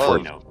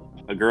love.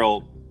 A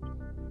girl.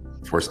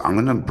 Of course, I'm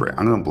gonna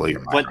blow your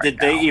mind. But did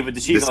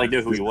she even like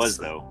know who he was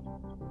though?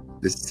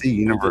 This is a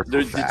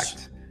universal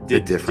fact. The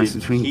difference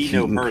between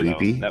cute and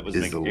creepy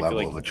is the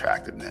level of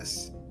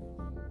attractiveness.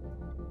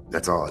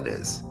 That's all it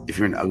is. If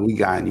you're an ugly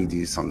guy and you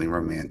do something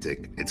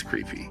romantic, it's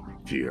creepy.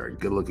 If you're a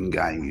good-looking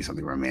guy and you do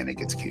something romantic,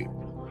 it's cute.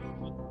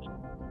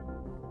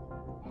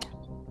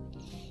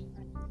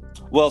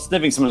 Well,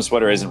 sniffing someone's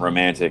sweater isn't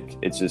romantic.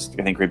 It's just,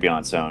 I think, creepy on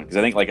its own. Because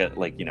I think,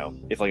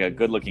 if like a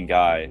good-looking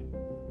guy,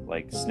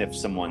 like sniffs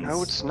someone's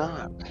it's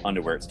not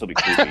underwear, it'd still be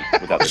creepy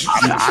without.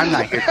 I'm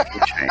not here for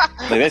change.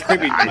 Like that's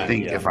creepy. I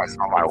think if I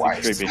saw my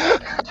wife, I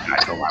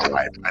told my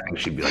wife, I think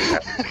she'd be like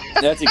that.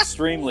 That's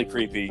extremely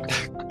creepy.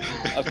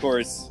 Of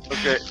course.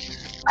 Okay.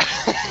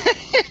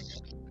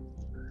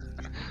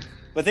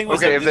 But the thing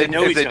was, if they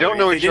don't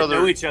know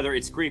each other,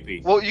 it's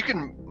creepy. Well, you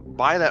can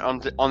buy that on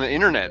the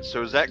internet.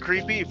 So is that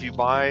creepy if you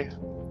buy?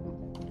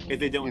 If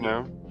they don't,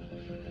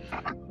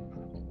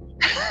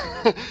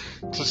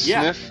 to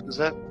sniff, is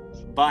that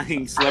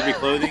buying celebrity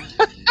clothing?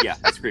 Yeah,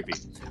 that's creepy.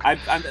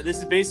 This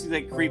is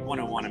basically like creep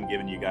 101 I'm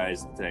giving you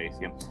guys today.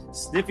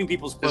 Sniffing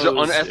people's clothes is it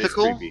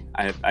unethical? Is creepy.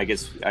 I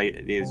guess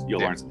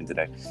you'll learn something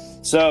today.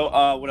 So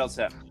what else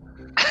happened?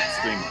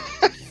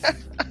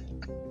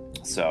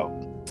 So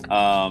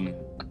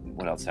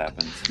what else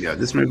happened? Yeah,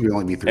 this movie would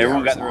only be 3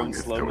 Everyone hours got their own long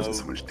if slow-mo there wasn't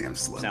so much damn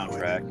slow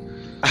soundtrack.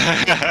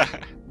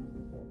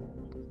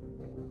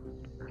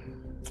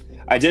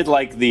 I did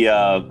like the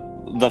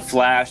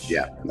Flash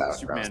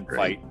Superman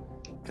fight,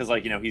 because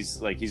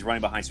he's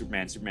running behind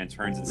Superman. Superman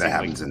turns and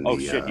happens like,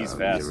 shit, he's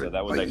fast. So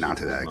that was like, not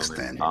to that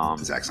extent.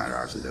 Zack Snyder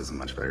obviously does a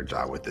much better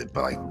job with it,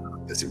 but like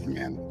the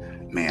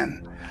Superman,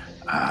 man,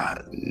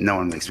 no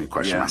one makes me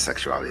question my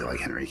sexuality like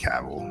Henry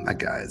Cavill. That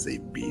guy is a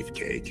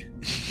beefcake.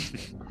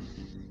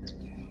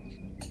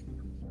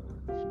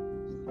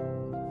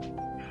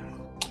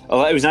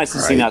 Oh, it was nice to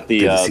see not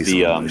the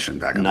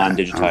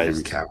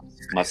non-digitized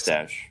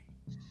mustache.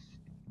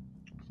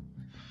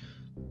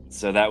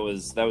 So that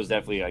was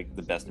definitely like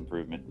the best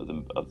improvement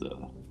of the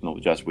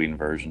Joss Whedon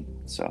version.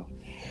 So,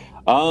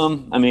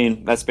 I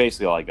mean, that's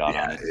basically all I got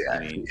on it. Yeah. I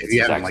mean, if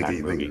you haven't liked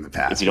anything in the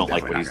past, if you don't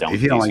like what he's done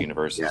with the DC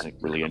universe, it's like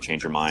really gonna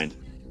change your mind.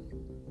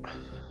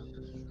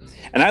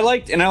 And I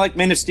liked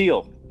Man of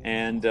Steel,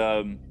 and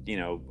I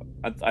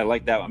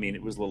liked that. I mean,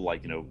 it was a little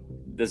like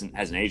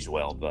hasn't aged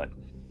well, but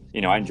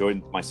I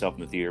enjoyed myself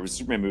in the theater. It was a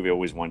Superman movie I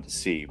always wanted to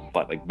see,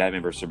 but like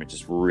Batman vs Superman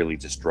just really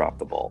dropped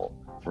the ball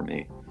for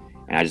me.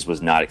 And I just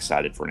was not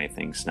excited for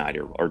anything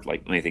Snyder or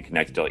like anything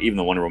connected to even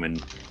the Wonder Woman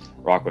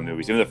or Aquaman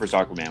movies. Even the first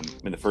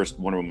the first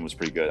Wonder Woman was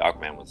pretty good.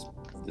 Aquaman was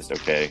just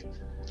okay.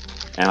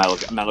 And I'm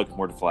not looking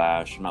forward to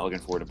Flash. I'm not looking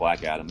forward to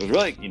Black Adam. There's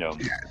really,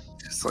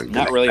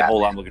 not really a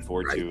whole lot I'm looking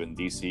forward to in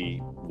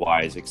DC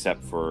wise,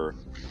 except for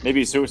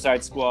maybe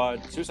Suicide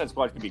Squad. Suicide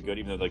Squad could be good,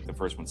 even though like the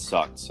first one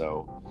sucked.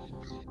 So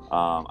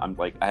I'm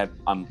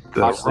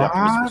cautiously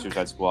optimistic for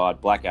Suicide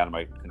Squad. Black Adam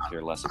I couldn't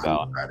care less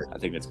about. I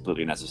think it's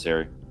completely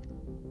necessary.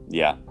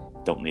 Yeah.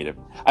 Don't need it.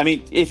 I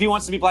mean, if he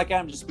wants to be Black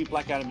Adam, just be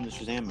Black Adam in the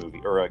Shazam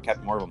movie or a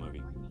Captain Marvel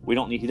movie.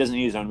 He doesn't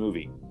need his own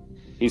movie.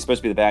 He's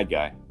supposed to be the bad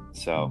guy.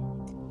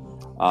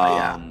 So,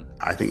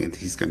 I think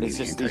he's going to be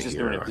an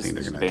anti-hero. I think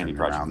they're going to turn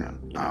around.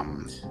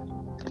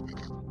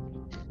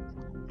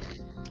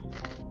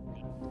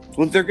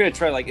 Well, they're going to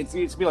try it's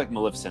to be like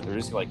Maleficent. They're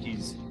just like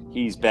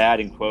he's bad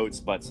in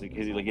quotes, but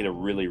because he had a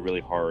really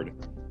really hard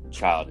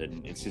childhood,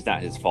 and it's just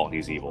not his fault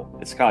he's evil.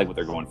 It's kind of like what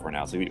they're going for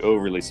now. So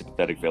overly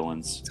sympathetic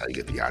villains. That's how you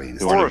get the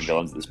audience. Who aren't even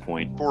villains at this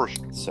point.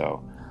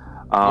 So,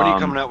 when are you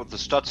coming out with the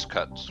Stutz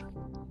cuts?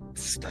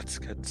 Stutz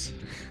cuts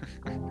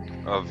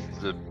of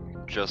the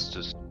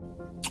Justice.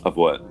 Of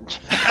what?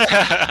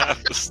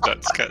 The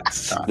Stutz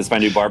cuts. This is my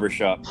new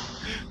barbershop.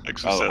 I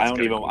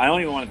don't even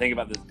want to think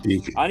about this.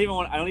 I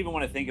don't even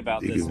want to think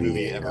about this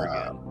movie ever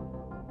again.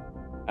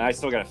 And I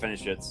still got to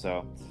finish it.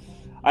 So.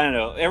 I don't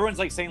know. Everyone's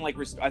like saying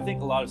I think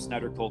a lot of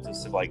Snyder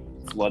cultists have like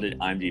flooded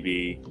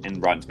IMDb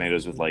and Rotten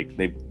Tomatoes with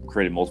they've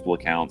created multiple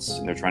accounts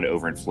and they're trying to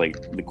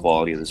overinflate the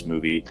quality of this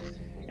movie,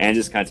 and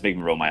just kind of making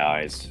me roll my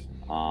eyes.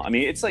 I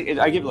mean, it's like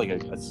I give it like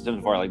a so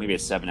far like maybe a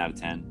 7 out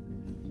of 10.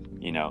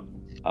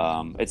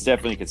 It's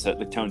definitely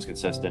the tone's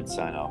consistent.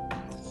 So I know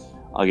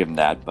I'll give him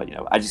that. But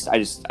I just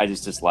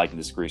dislike and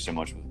disagree so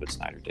much with what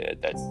Snyder did.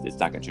 It's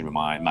not going to change my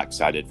mind. I'm not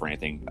excited for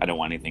anything. I don't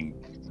want anything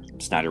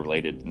Snyder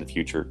related in the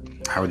future.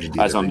 How would you do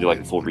that? I just want to do like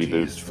a full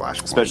reboot,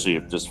 especially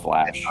if just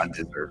Flash.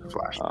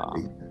 Flash.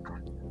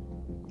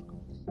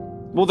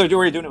 Well, they're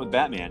already doing it with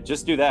Batman.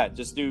 Just do that.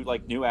 Just do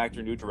like new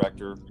actor, new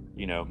director,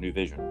 new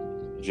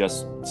vision.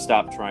 Just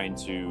stop trying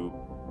to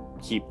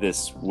keep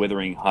this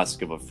withering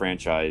husk of a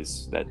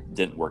franchise that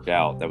didn't work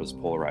out, that was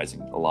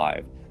polarizing,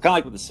 alive. Kind of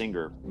like with the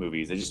Singer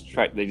movies. They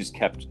just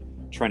kept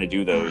trying to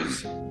do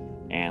those.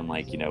 And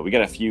we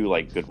got a few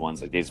good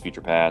ones like Days of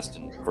Future Past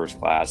and First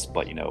Class,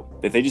 but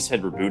if they just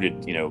had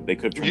rebooted, they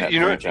could have turned that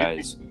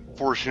franchise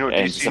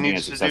into something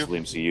as successful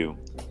MCU.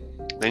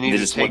 They need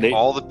to take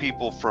all the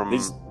people from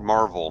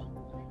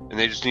Marvel, and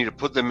they just need to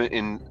put them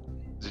in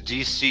the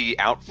DC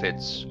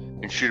outfits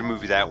and shoot a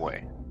movie that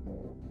way.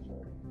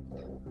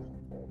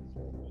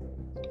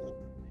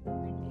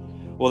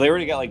 Well, they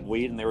already got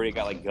Wade and they already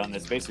got Gunn.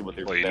 That's basically what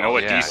they're. Well, you know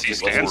what DC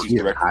stands for?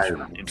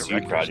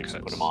 MCU projects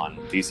and put them on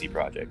DC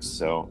projects.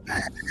 So.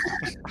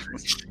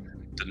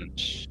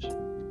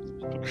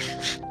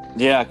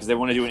 Yeah, because they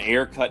want to do an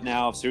air cut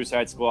now of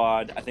Suicide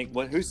Squad. I think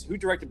who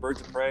directed Birds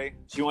of Prey?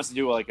 She wants to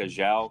do a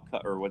Zhao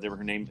cut or whatever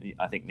her name.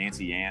 I think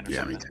Nancy Yan or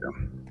something. Me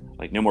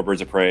too. No more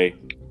Birds of Prey.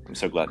 I'm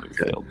so glad we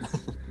failed.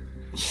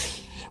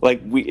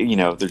 Like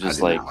they're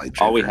just like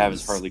all we have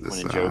is Harley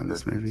Quinn and Joker.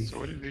 This movie. So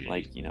what did he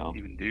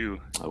even do?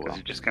 Does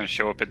he just kind of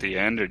show up at the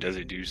end, or does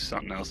he do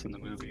something else in the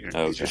movie? Or?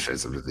 He just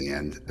shows up at the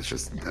end. It's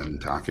just them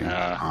talking.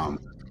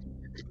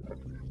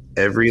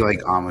 Every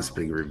almost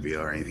big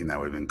reveal or anything that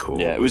would have been cool.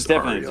 Yeah, it was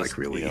definitely already, just,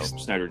 released.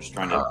 Snyder just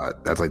trying to.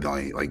 That's the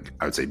only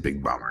I would say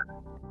big bummer.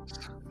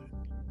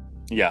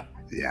 Yeah.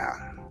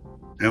 Yeah.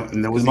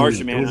 The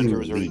Martian Manhunter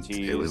was already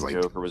teased. It was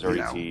Joker was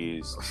already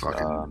teased.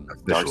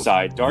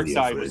 Darkseid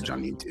was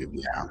on YouTube.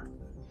 Yeah.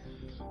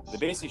 They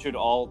basically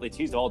they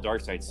teased all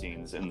Darkseid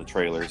scenes in the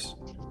trailers.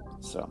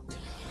 So,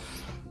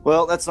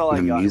 well, that's all I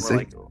got. The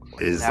music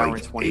is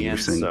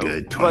 80%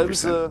 good,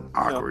 20%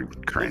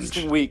 awkward, cringe.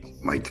 Interesting week.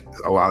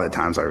 A lot of the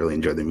times I really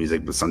enjoy the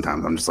music, but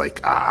sometimes I'm just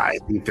I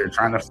think they're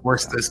trying to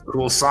force this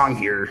cool song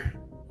here.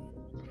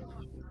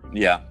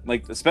 Yeah,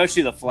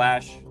 especially the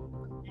Flash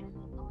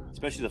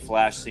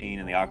scene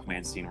and the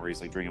Aquaman scene where he's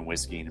drinking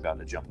whiskey and about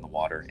to jump in the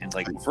water. And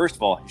first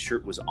of all, his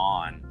shirt was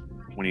on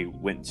when he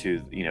went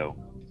to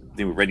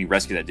they were ready to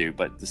rescue that dude,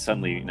 but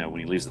suddenly when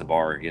he leaves the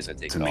bar, he has to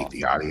take it off. To make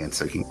the audience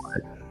soaking wet.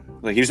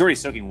 He was already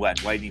soaking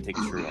wet. Why didn't he take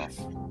his shirt off?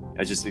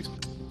 I just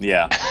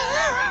yeah.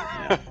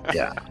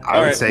 I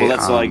would say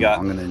that's all I got.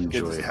 I'm gonna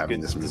enjoy having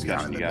this movie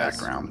on in the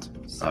background.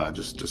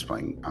 Just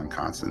playing on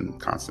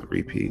constant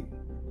repeat.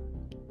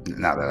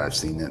 Now that I've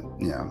seen it,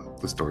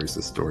 the story's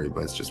the story,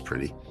 but it's just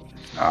pretty.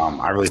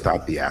 I really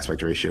thought the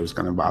aspect ratio was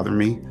going to bother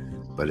me,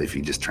 but if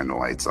you just turn the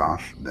lights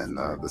off, then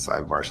the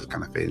sidebars just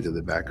kind of fade into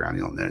the background.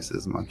 You don't notice it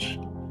as much.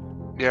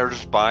 Yeah, or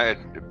just buy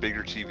a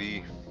bigger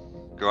TV.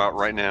 Go out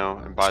right now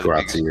and buy Go the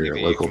out to your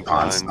TV local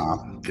pawn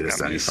stop, get a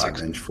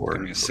 75-inch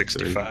for it.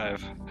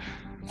 65.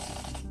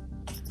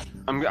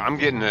 I'm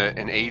getting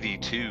an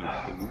 82.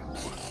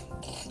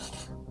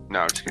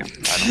 No, just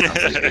kidding.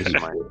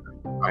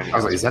 I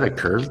was like, is that a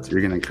curved?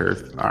 You're getting a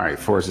curved? All right,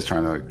 Forrest is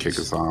trying to kick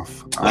us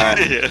off.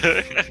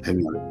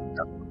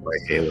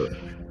 Halo.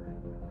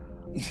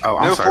 Oh,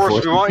 I'm sorry,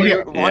 Forrest. We want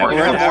you to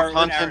have more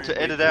content to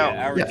edit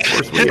out. Yeah,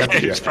 Forrest, we have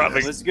to It's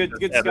probably good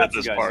edit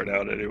this part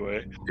out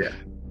anyway. Yeah.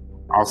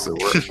 Also,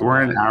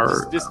 we're in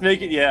our... Just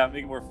make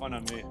it more fun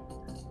on me.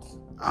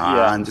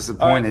 I'm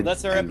disappointed. Right,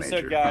 that's our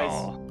episode, guys.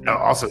 Oh,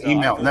 also,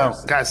 email. No,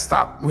 guys,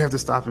 stop. We have to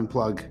stop and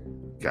plug.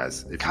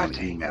 Guys, if you want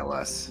to email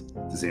us,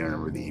 does anyone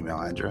remember the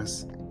email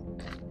address?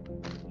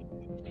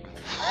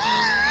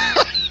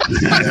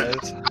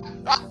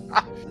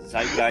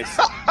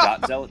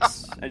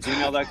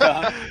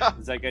 Zeitgeist.zealots@gmail.com.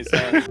 Zeitgeist.